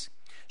suffice.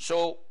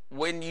 So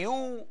when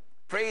you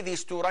pray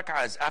these 2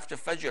 rak'ahs after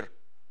Fajr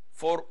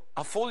for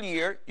a full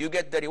year, you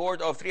get the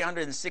reward of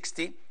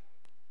 360,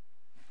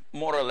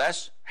 more or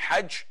less,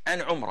 Hajj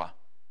and Umrah.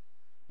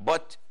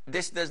 But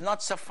this does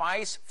not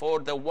suffice for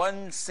the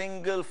one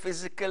single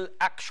physical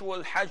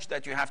actual Hajj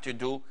that you have to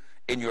do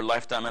in your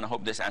lifetime, and I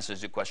hope this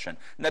answers your question.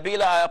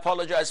 Nabila, I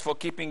apologize for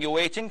keeping you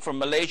waiting, from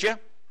Malaysia.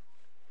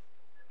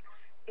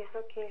 It's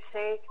okay,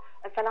 Sheikh.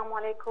 Assalamu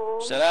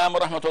alaikum. Salam wa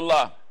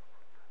rahmatullah.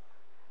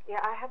 Yeah,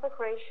 I have a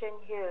question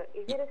here.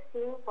 Is it a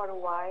sin for a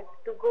wife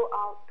to go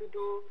out to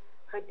do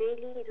her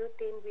daily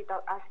routine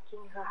without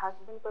asking her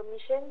husband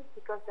permission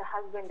because the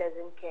husband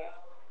doesn't care?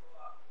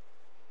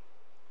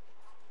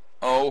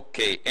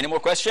 Okay, any more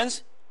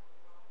questions?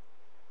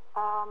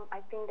 I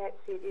think that's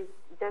it.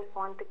 Just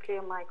want to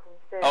clear my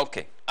concern.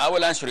 Okay, I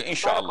will answer you,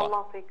 inshallah.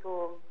 Barakallah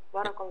fikum.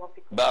 Barakallah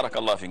fikum.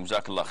 Barakallah fikum.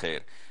 Jazakallah khair.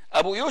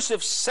 Abu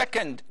Yusuf's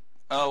second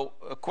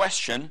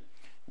question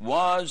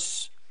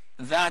was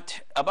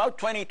that about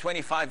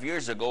 25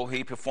 years ago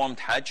he performed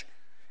Hajj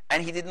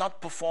and he did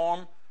not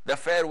perform the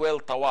farewell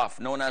tawaf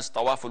known as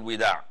Tawaf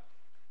al-Wida'.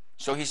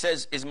 So he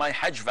says, is my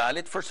Hajj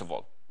valid? First of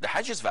all, the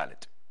Hajj is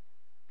valid.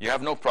 You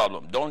have no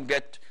problem. Don't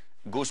get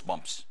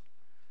goosebumps.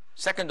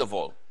 Second of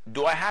all,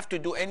 do I have to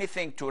do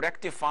anything to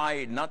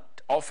rectify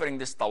not offering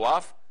this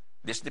tawaf?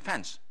 This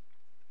depends.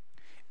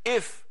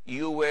 If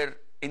you were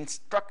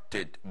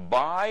instructed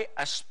by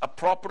a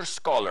proper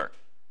scholar,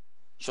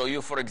 so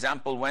you, for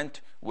example,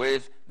 went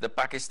with the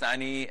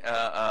Pakistani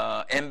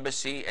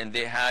embassy and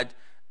they had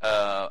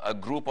a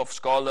group of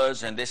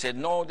scholars and they said,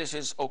 no, this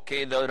is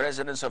okay, the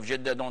residents of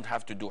Jeddah don't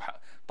have to do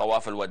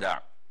Tawaf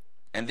al-Wada'.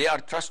 And they are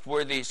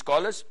trustworthy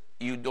scholars,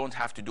 you don't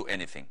have to do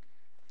anything.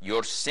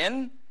 Your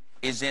sin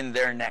is in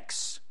their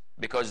necks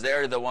because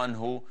they're the one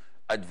who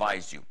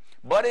advised you.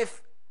 But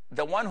if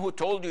the one who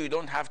told you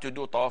don't have to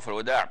do Tawaf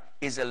al-Wada'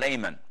 is a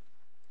layman,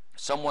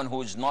 someone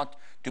who's not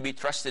to be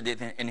trusted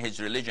in his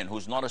religion,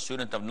 who's not a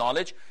student of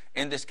knowledge,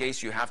 in this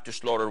case you have to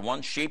slaughter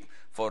one sheep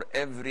for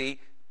every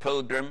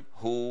pilgrim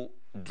who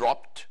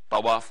dropped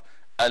Tawaf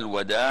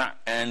al-Wada',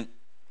 and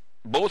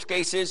both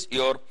cases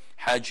your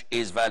Hajj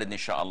is valid,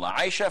 inshallah.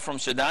 Aisha from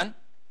Sudan.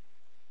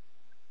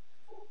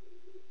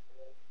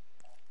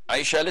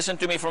 Aisha, listen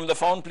to me from the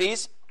phone,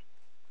 please.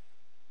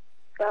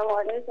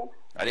 Assalamu alaikum.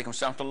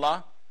 Alaikum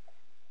salam.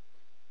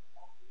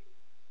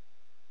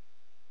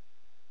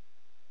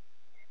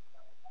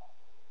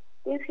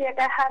 If yet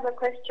I have a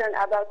question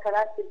about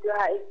Salat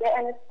al-Duha. Is there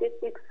any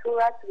specific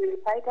surah to be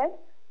recited?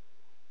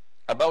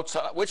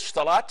 About which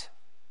salat?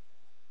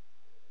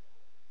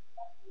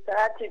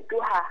 Salat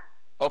al-Duha.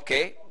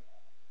 Okay.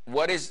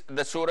 What is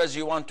the surahs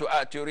you want to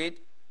read?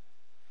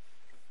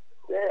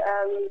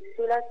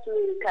 Surah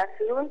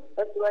al-Kafirun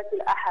or Surah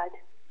al-Ahad.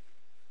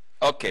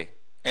 Okay.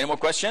 Any more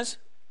questions?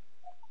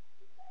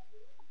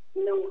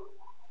 No.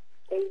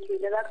 Thank you.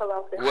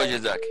 Jazakallah khair. Wa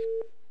jazak.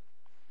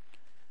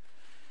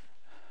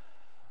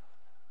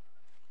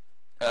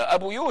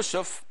 Abu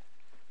Yusuf,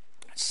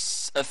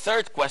 a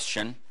third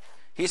question,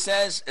 he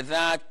says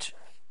that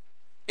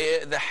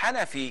the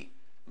Hanafi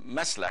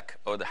Maslak,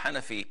 or the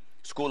Hanafi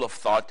school of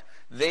thought,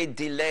 they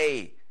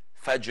delay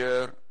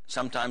Fajr,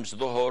 sometimes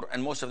Dhuhr,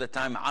 and most of the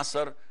time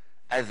Asr,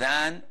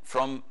 Adhan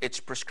from its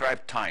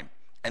prescribed time.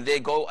 And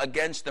they go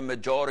against the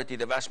majority,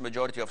 the vast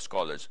majority of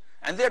scholars.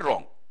 And they're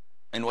wrong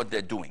in what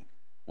they're doing.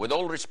 With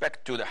all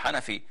respect to the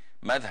Hanafi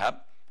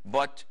madhab,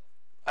 but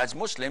as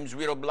Muslims,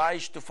 we're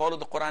obliged to follow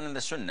the Quran and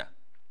the Sunnah.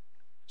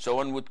 So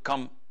one would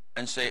come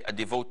and say, a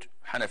devout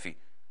Hanafi,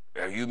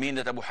 you mean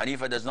that Abu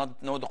Hanifa does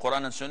not know the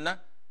Quran and Sunnah?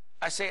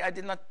 I say, I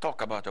did not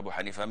talk about Abu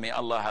Hanifa. May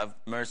Allah have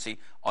mercy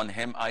on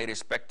him. I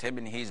respect him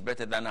and he's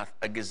better than a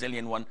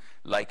gazillion one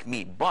like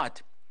me.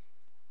 But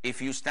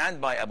if you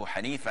stand by Abu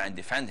Hanifa and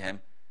defend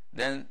him,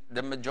 then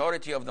the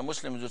majority of the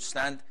Muslims would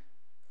stand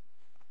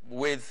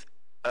with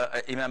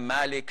Imam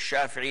Malik,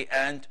 Shafi'i,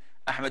 and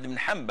Ahmad ibn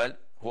Hanbal,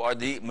 who are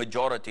the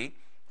majority,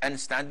 and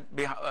stand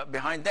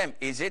behind them.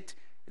 Is it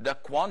the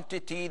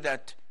quantity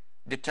that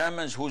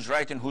determines who's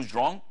right and who's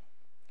wrong?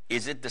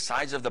 Is it the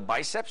size of the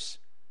biceps?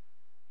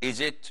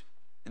 Is it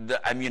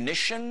the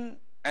ammunition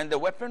and the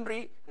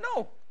weaponry?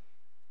 No.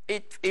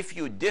 If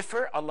you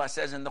differ, Allah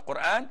says in the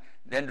Quran,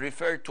 then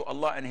refer to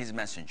Allah and His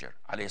Messenger,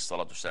 alayhi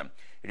salatu wasalam.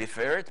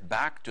 Refer it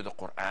back to the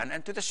Quran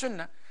and to the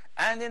Sunnah.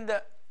 And in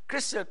the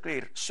crystal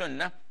clear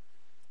Sunnah,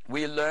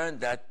 we learn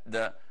that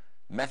the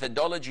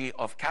methodology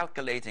of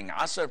calculating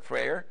Asr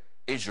prayer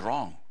is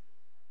wrong.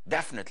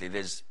 Definitely,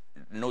 there's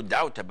no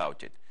doubt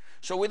about it.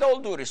 So with all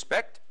due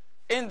respect,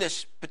 in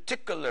this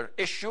particular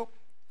issue,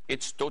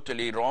 it's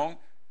totally wrong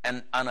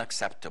and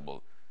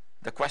unacceptable.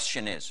 The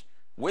question is,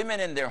 women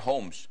in their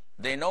homes,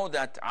 they know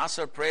that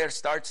Asr prayer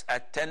starts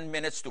at 10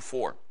 minutes to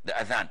 4, the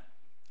Adhan,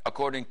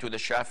 according to the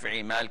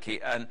Shafi'i, Maliki,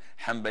 and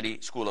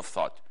Hanbali school of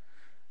thought.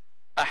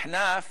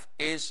 Ahnaf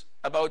is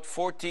about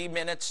 40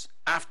 minutes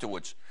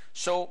afterwards.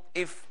 So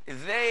if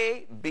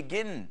they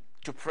begin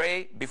to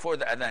pray before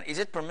the Adhan, is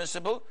it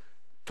permissible?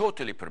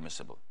 Totally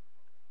permissible.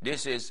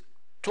 This is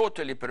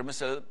totally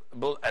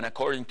permissible and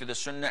according to the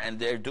Sunnah, and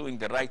they're doing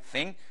the right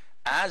thing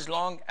as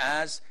long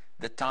as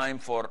the time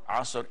for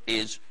Asr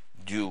is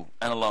due,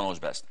 and Allah knows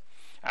best.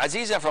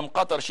 Aziza from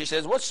Qatar, she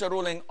says, what's the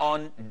ruling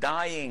on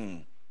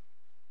dyeing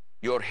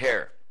your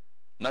hair?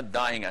 Not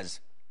dyeing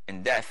as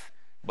in death,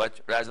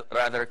 but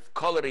rather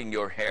coloring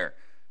your hair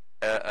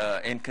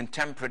in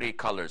contemporary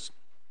colors.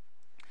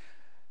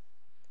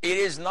 It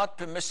is not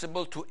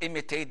permissible to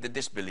imitate the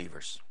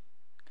disbelievers.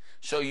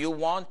 So you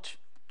want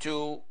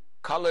to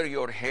color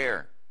your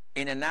hair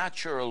in a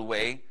natural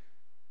way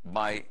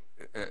by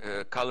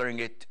coloring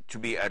it to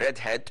be a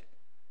redhead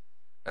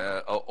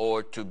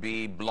or to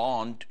be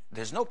blonde,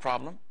 there's no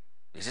problem.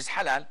 This is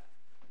halal.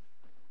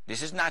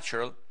 This is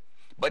natural.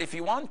 But if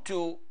you want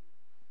to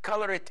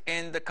color it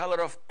in the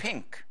color of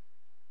pink,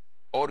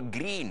 or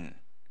green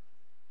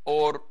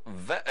or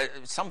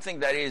something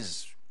that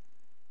is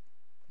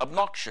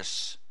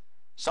obnoxious,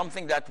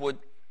 something that would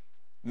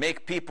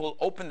make people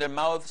open their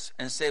mouths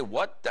and say,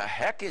 what the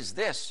heck is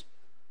this?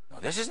 No,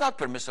 this is not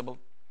permissible.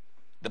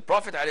 The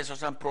Prophet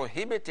ﷺ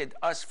prohibited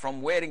us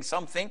from wearing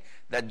something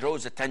that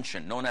draws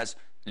attention, known as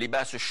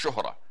libas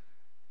al-shuhra.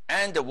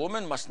 And the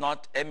woman must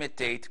not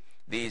imitate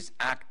these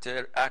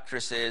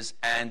actresses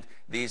and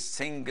these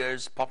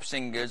singers, pop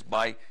singers,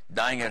 by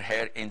dyeing her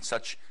hair in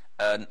such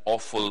an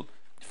awful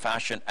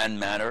fashion and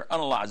manner.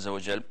 Allah Azza wa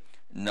Jal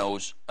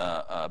knows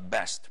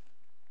best.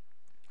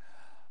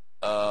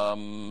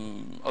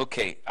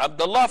 Okay,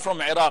 Abdullah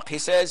from Iraq, he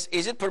says,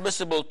 is it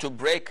permissible to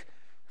break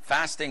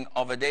fasting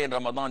of a day in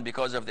Ramadan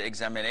because of the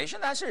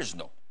examination? The answer is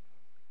no.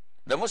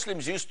 The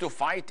Muslims used to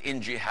fight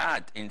in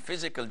jihad, in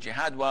physical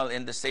jihad, while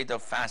in the state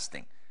of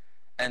fasting.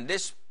 And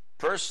this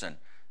person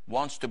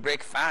wants to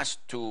break fast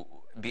to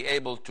be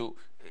able to...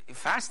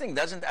 Fasting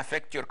doesn't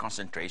affect your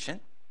concentration.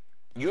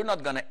 You're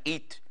not going to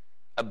eat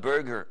a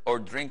burger or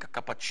drink a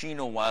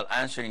cappuccino while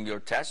answering your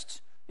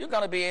tests. You're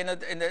going to be in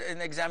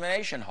an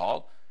examination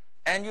hall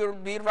and you'll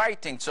be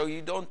writing. So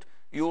you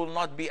will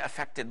not be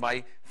affected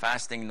by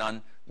fasting,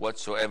 none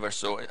whatsoever.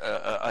 So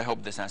I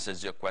hope this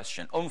answers your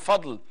question.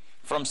 Fadl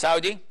from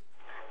Saudi.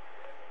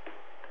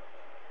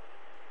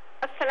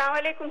 Assalamu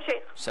alaikum,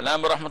 Sheikh.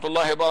 Salam wa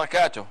rahmatullahi wa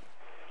barakatuh.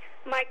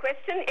 My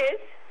question is,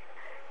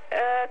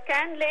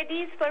 can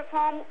ladies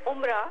perform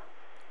Umrah?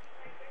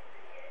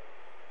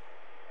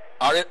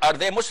 Are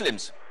they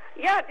Muslims?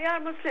 Yeah, they are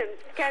Muslims.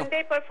 Can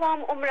they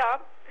perform Umrah?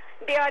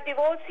 They are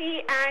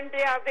divorcee and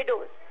they are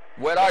widows.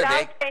 Where are they?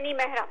 Without any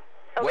mahram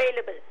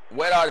available.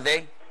 Where are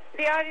they?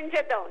 They are in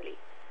Jeddah only,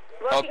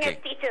 working Okay.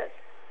 as teachers.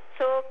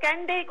 So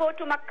can they go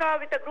to Makkah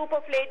with a group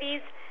of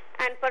ladies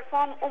and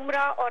perform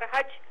Umrah or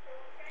Hajj?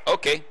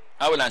 Okay,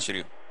 I will answer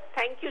you.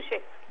 Thank you,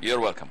 Sheikh. You're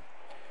welcome.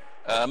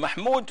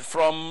 Mahmoud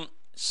from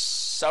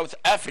South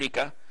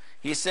Africa,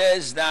 he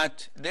says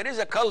that there is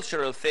a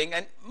cultural thing,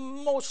 and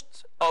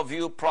most of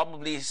you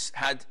probably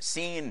had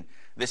seen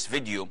this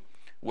video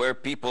where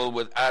people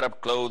with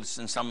Arab clothes,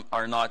 and some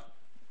are not,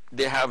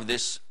 they have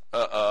this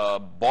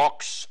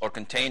box or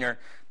container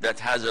that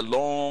has a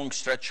long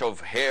stretch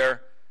of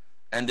hair,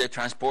 and they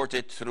transport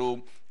it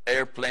through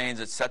airplanes,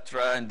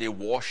 etc., and they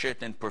wash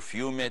it and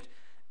perfume it,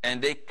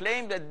 and they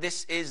claim that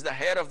this is the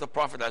hair of the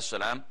Prophet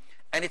ﷺ,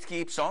 and it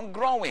keeps on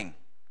growing.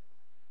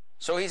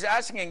 So he's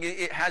asking,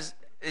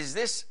 is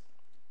this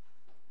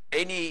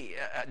any,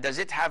 does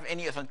it have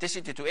any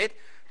authenticity to it?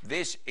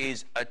 This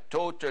is a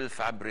total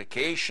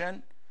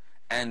fabrication,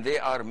 and they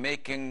are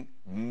making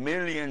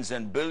millions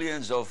and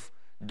billions of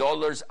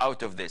dollars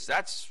out of this.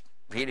 That's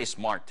really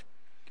smart.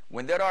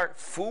 When there are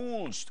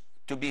fools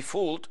to be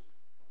fooled,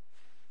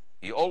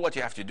 all what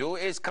you have to do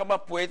is come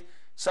up with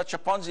such a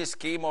Ponzi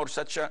scheme or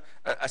such a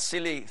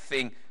silly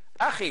thing.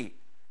 Akhi,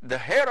 the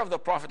hair of the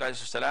Prophet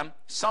ﷺ,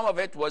 some of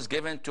it was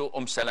given to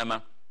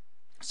Salama,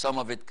 some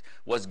of it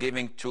was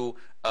given to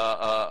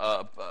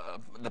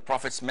the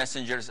Prophet's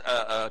messengers,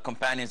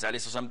 companions,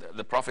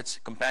 the Prophet's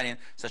companion,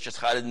 such as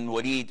Khalid bin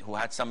Walid, who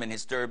had some in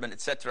his turban,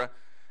 etc.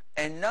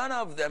 And none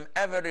of them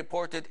ever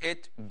reported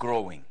it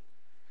growing,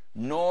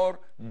 nor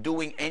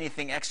doing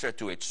anything extra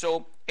to it.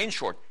 So, in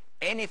short,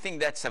 anything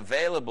that's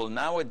available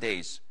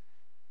nowadays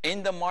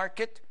in the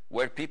market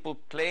where people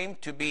claim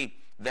to be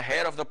the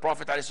hair of the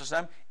Prophet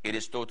ﷺ, it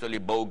is totally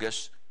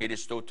bogus, it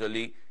is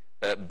totally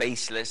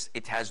baseless,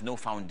 it has no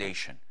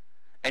foundation.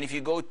 And if you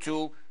go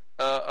to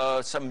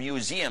some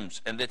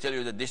museums and they tell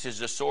you that this is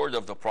the sword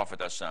of the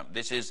Prophet ﷺ,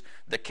 this is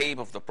the cape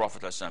of the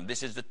Prophet ﷺ,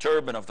 this is the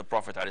turban of the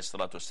Prophet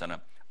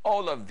ﷺ,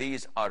 all of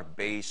these are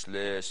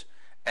baseless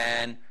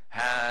and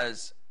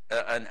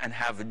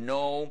have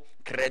no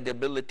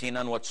credibility,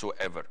 none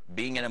whatsoever.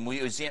 Being in a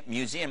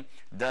museum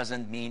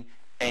doesn't mean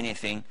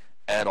anything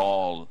at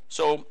all.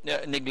 So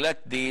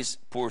neglect these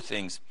poor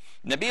things.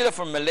 Nabila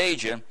from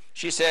Malaysia,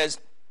 she says,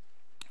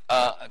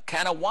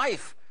 can a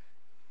wife,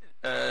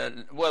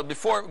 well,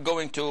 before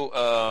going to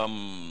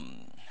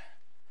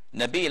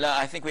Nabila,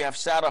 I think we have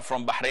Sarah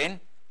from Bahrain.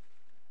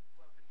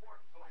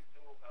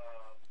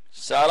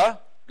 Sarah,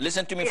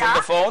 listen to me from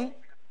the phone.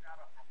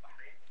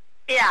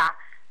 Yeah.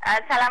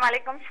 Assalamu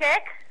alaikum,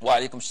 Sheikh. Wa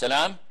alaikum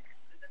salam.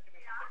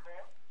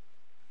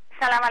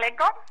 Assalamu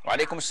alaikum. Wa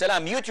alaikum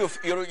salam. Mute your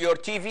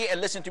TV and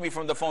listen to me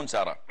from the phone,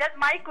 Sarah. Just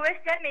my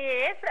question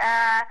is,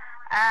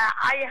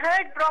 I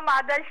heard from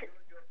others.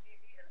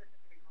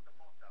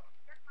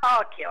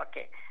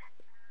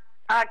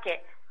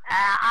 Okay.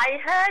 I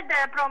heard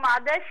from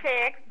other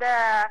sheikhs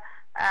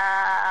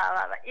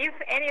if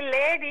any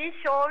lady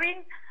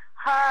showing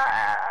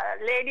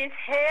her lady's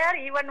hair,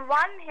 even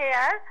one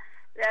hair,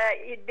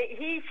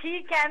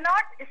 she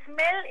cannot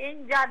smell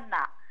in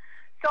Jannah.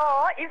 So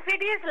if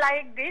it is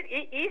like this,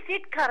 is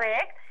it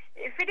correct?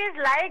 If it is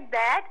like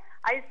that,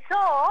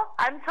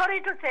 I'm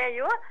sorry to say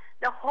you,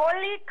 the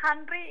holy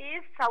country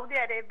is Saudi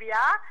Arabia.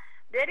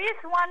 There is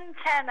one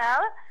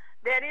channel,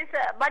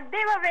 but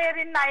they were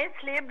wearing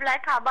nicely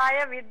black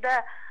abaya with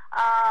the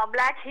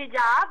black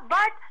hijab,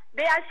 but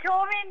they are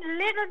showing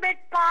little bit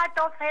part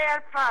of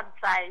hair front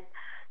side.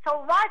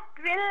 So what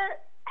will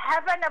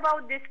happen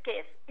about this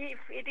case if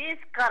it is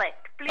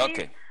correct?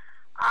 Please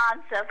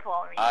answer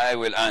for me. I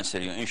will answer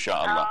you,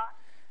 inshallah.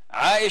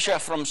 Aisha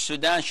from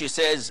Sudan, she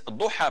says,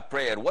 Duha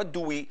prayer, what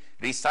do we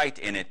recite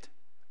in it?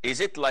 Is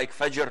it like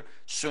Fajr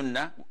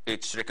Sunnah?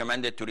 It's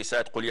recommended to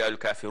recite Qul Ya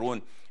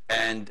al-Kafirun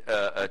and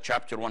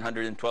chapter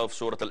 112,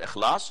 Surah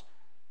Al-Ikhlas,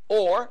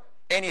 or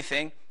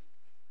anything.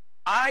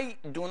 I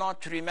do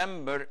not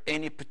remember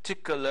any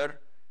particular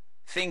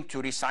thing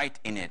to recite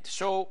in it.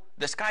 So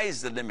the sky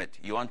is the limit.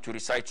 You want to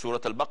recite Surah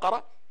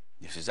Al-Baqarah?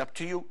 This is up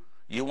to you.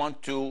 You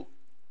want to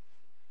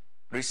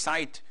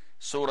recite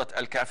Surah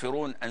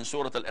Al-Kafirun and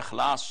Surah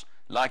Al-Ikhlas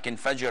like in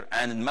Fajr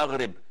and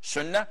Maghrib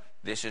Sunnah?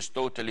 This is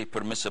totally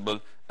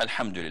permissible,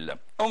 alhamdulillah.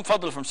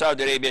 Fadl from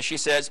Saudi Arabia, she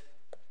says,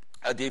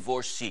 a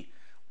divorcee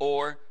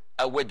or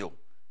a widow,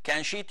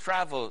 can she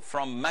travel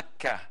from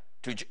Mecca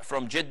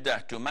from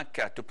Jeddah to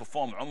Mecca to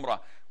perform Umrah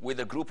with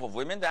a group of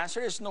women? The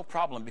answer is no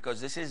problem, because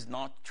this is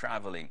not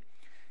traveling.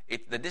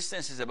 The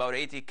distance is about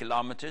 80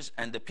 kilometers,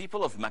 and the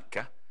people of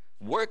Mecca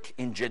work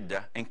in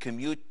Jeddah and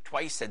commute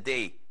twice a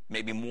day,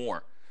 maybe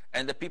more.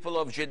 And the people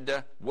of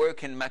Jeddah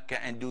work in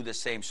Mecca and do the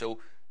same. So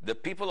the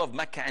people of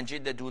Mecca and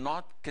Jeddah do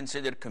not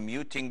consider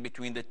commuting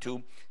between the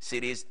two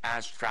cities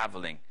as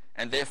traveling,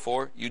 and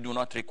therefore you do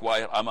not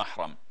require a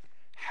mahram.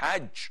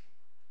 Hajj,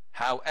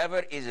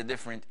 however, is a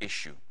different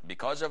issue.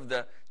 Because of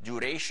the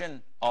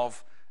duration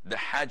of the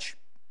Hajj,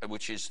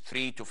 which is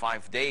 3 to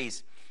 5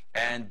 days,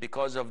 and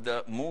because of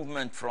the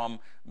movement from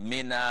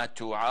Mina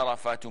to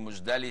Arafah to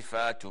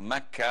Muzdalifah to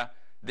Mecca,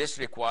 this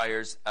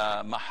requires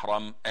a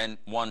mahram, and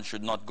one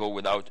should not go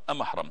without a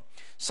mahram.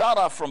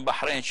 Sarah from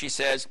Bahrain, she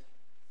says,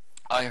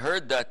 I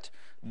heard that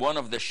one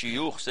of the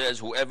shuyukh says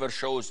whoever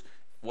shows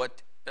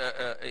what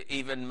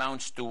even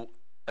amounts to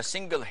a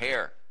single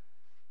hair,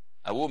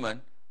 a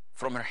woman,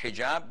 from her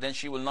hijab, then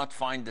she will not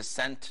find the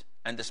scent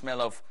and the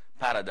smell of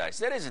paradise.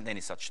 There isn't any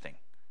such thing.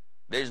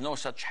 There is no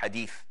such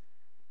hadith.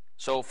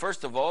 So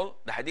first of all,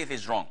 the hadith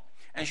is wrong.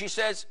 And she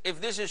says, if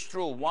this is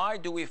true, why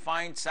do we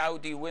find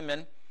Saudi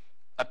women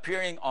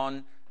appearing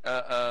on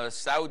a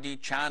Saudi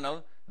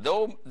channel,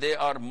 though they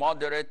are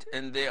moderate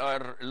and they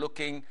are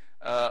looking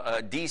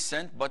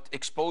decent, but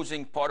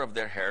exposing part of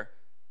their hair?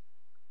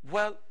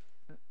 Well,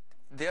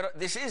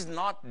 this is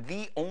not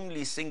the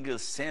only single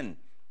sin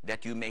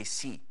that you may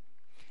see.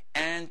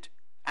 And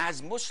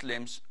as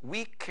Muslims,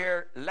 we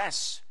care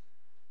less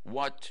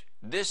what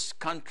this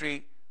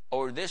country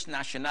or this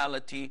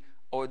nationality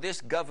or this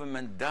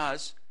government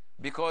does,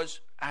 because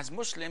as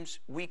Muslims,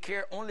 we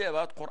care only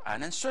about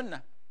Quran and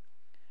Sunnah.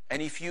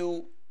 And if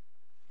you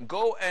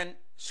go and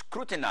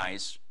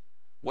scrutinize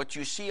what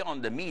you see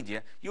on the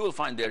media, you will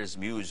find there is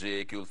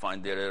music, you'll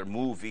find there are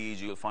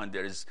movies, you'll find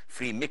there is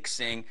free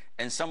mixing,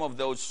 and some of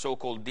those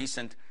so-called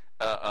decent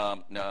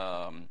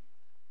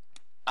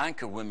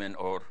anchor women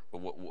or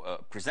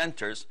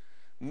presenters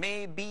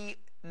may be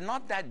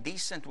not that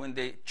decent when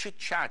they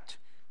chit-chat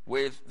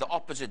with the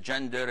opposite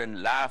gender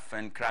and laugh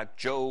and crack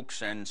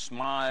jokes and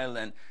smile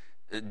and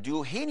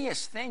do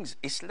heinous things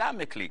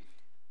Islamically.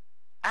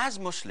 As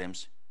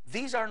Muslims,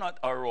 these are not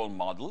our role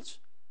models.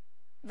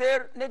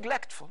 They're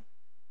neglectful.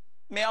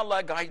 May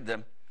Allah guide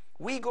them.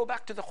 We go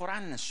back to the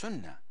Quran and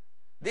Sunnah.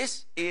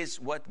 This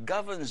is what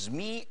governs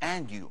me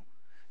and you.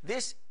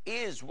 This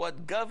is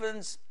what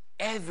governs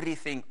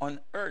everything on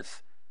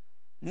earth,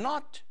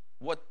 not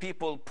what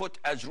people put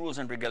as rules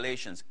and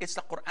regulations. It's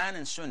the Quran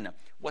and Sunnah,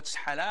 what's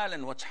halal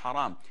and what's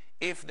haram,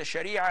 if the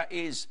Sharia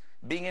is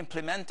being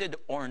implemented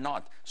or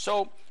not.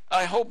 So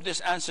I hope this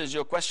answers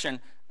your question,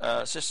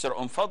 Sister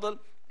Fadl,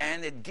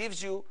 and it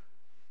gives you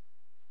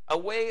a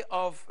way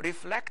of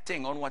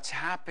reflecting on what's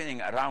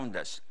happening around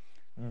us.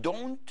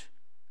 Don't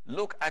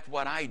look at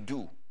what I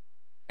do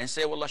and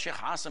say, well, Sheikh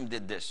Asim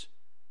did this.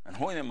 And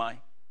who am I?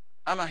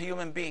 I'm a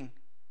human being.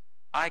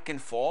 I can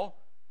fall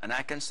and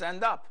I can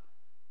stand up.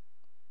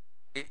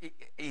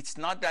 It's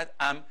not that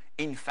I'm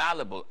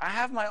infallible. I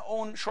have my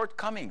own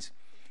shortcomings.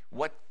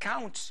 What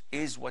counts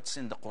is what's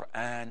in the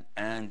Quran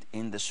and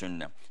in the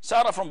Sunnah.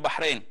 Sarah from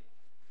Bahrain.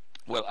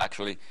 Well,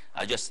 actually,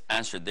 I just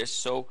answered this.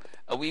 So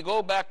we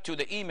go back to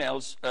the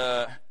emails.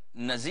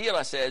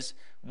 Nazira says,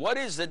 what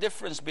is the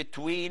difference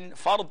between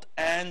fard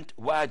and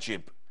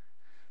wajib?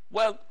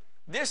 Well,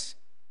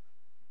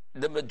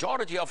 the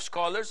majority of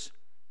scholars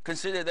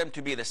consider them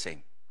to be the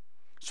same.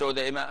 So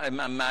the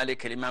Imam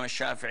Malik, Imam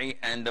Shafi'i,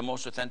 and the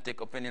most authentic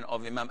opinion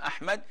of Imam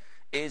Ahmad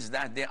is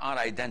that they are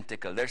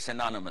identical. They're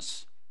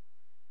synonymous.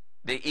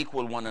 They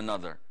equal one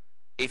another.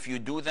 If you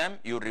do them,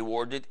 you're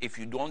rewarded. If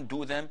you don't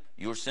do them,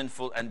 you're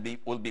sinful and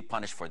will be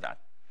punished for that.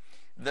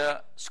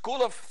 The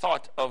school of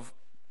thought of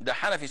the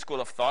Hanafi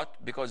school of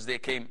thought, because they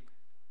came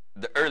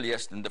the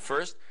earliest and the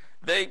first,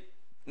 they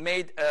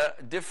made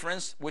a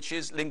difference which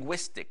is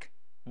linguistic,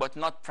 but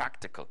not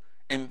practical.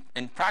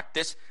 In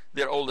practice,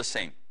 they're all the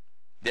same.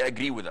 They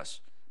agree with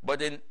us.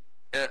 But in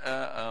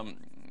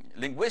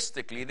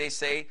linguistically, they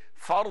say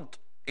fard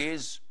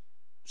is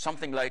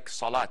something like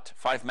salat,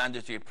 5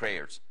 mandatory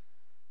prayers.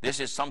 This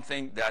is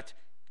something that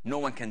no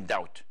one can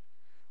doubt.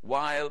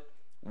 while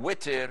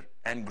witr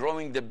and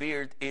growing the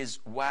beard is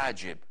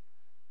wajib.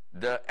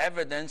 The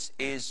evidence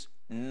is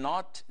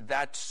not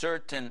that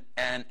certain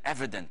and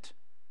evident.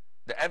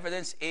 The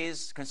evidence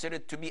is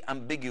considered to be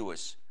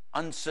ambiguous,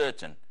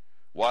 uncertain,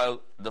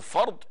 while the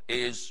fard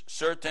is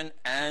certain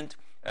and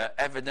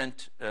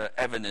evident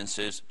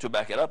evidences to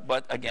back it up.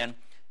 But again,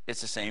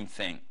 it's the same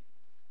thing.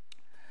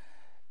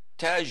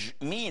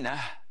 Tajmina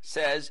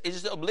says,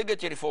 is it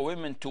obligatory for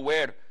women to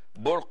wear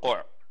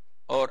burqa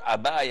or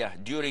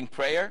abaya during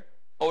prayer,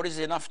 or is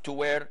it enough to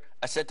wear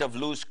a set of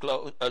loose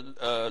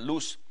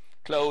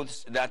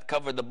clothes that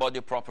cover the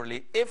body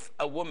properly? If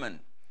a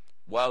woman,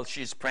 while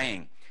she's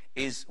praying,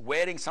 is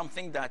wearing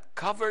something that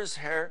covers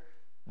her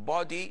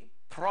body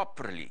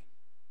properly,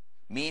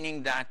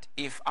 meaning that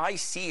if I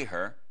see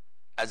her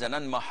as an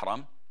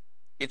un-mahram,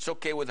 it's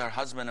okay with her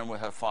husband and with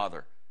her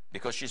father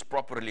because she's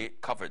properly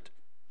covered.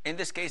 In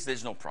this case,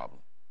 there's no problem.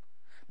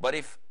 But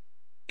if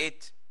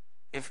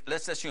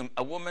let's assume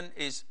a woman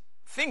is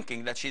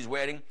thinking that she's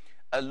wearing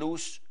a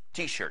loose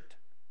t-shirt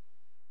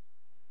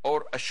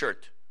or a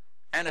shirt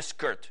and a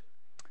skirt.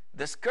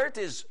 The skirt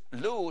is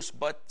loose,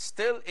 but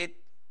still it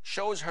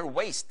shows her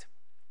waist.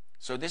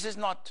 So this is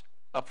not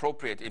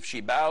appropriate. If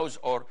she bows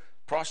or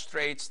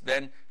prostrates,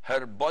 then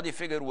her body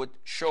figure would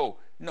show.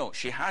 No,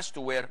 she has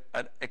to wear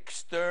an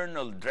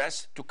external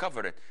dress to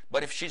cover it.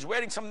 But if she's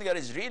wearing something that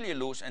is really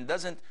loose and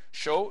doesn't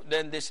show,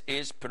 then this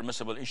is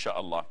permissible,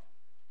 inshallah.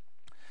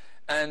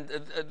 And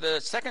the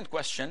second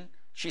question,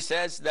 she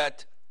says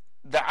that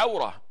the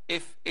awrah,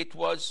 if it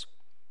was,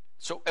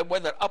 so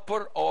whether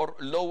upper or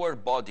lower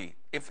body,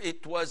 if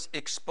it was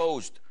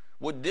exposed,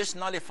 would this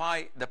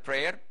nullify the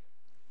prayer?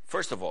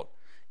 First of all,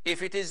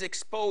 if it is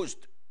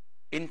exposed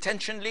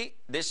intentionally,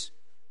 this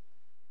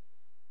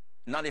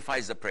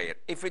nullifies the prayer.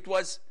 If it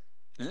was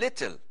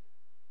little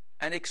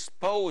and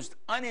exposed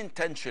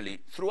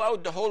unintentionally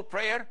throughout the whole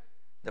prayer,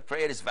 the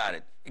prayer is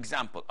valid.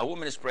 Example, a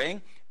woman is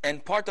praying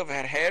and part of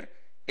her hair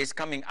is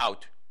coming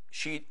out.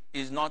 She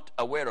is not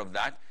aware of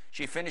that.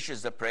 She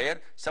finishes the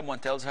prayer. Someone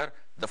tells her,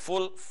 the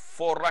full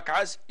 4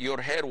 rak'ahs, your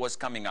hair was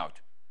coming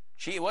out.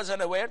 She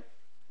wasn't aware.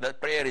 The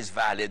prayer is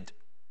valid.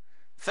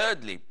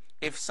 Thirdly,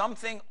 if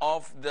something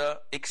of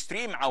the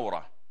extreme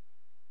awrah,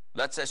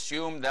 let's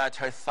assume that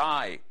her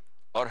thigh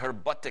or her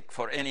buttock,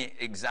 for any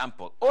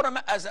example, or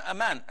as a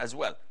man as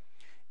well,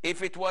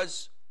 if it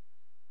was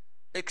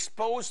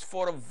exposed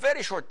for a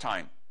very short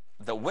time,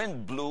 the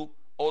wind blew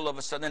all of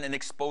a sudden and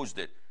exposed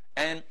it,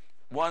 and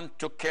one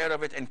took care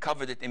of it and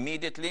covered it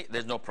immediately,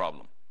 there's no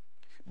problem.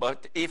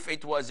 But if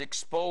it was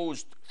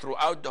exposed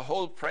throughout the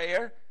whole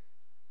prayer,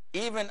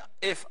 even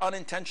if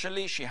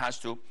unintentionally, she has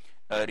to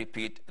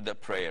repeat the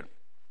prayer.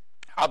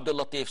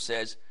 Abdul Latif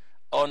says,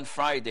 on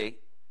Friday,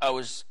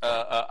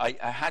 I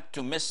had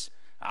to miss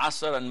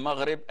Asr and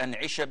Maghrib and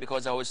Isha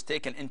because I was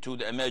taken into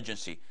the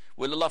emergency.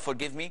 Will Allah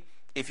forgive me?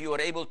 If you are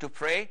able to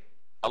pray,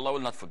 Allah will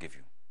not forgive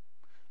you.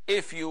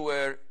 If you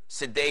were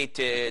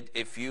sedated,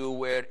 if you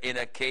were in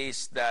a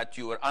case that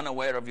you were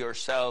unaware of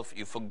yourself,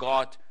 you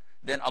forgot,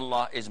 then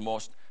Allah is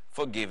most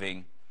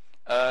forgiving.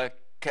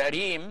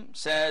 Kareem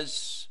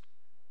says,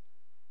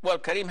 well,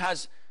 Kareem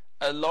has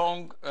a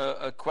long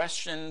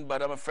question,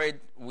 but I'm afraid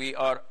we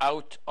are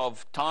out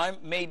of time.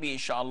 Maybe,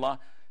 inshallah,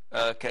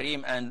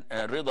 Kareem and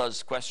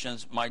Rida's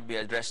questions might be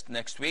addressed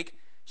next week.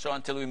 So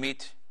until we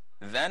meet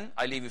then,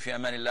 I leave you fi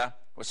amanillah.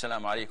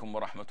 Wassalamu alaikum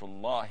wa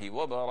rahmatullahi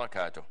wa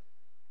barakatuh.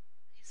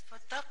 For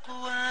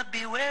taqwa,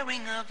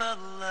 bewaring of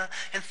Allah,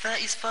 and tha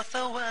is for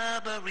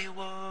thawab, a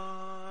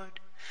reward.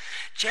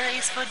 Ja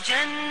is for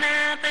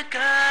Jannah, the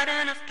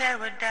garden of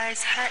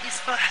paradise. Ha is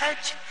for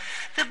Hajj,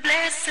 the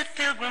blessed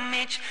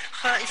pilgrimage.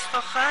 Kha is for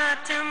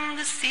Khatam,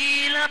 the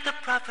seal of the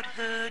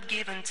prophethood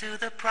given to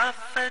the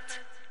Prophet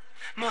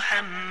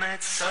Muhammad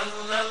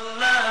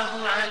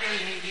sallallahu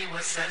alayhi wa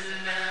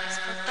sallam.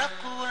 For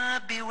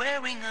taqwa,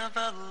 bewaring of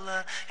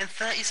Allah, and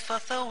tha is for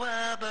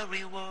thawab, a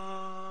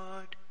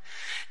reward.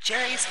 Ja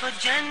is for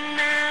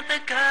Jannah, the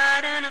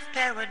garden of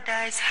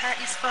paradise. Ha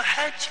is for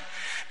Hajj,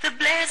 the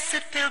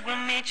blessed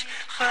pilgrimage.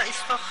 Kha is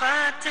for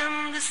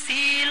Khatam, the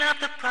seal of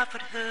the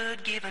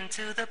prophethood given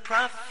to the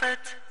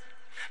Prophet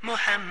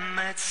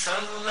Muhammad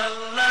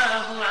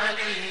sallallahu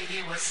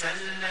alayhi wa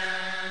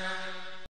sallam.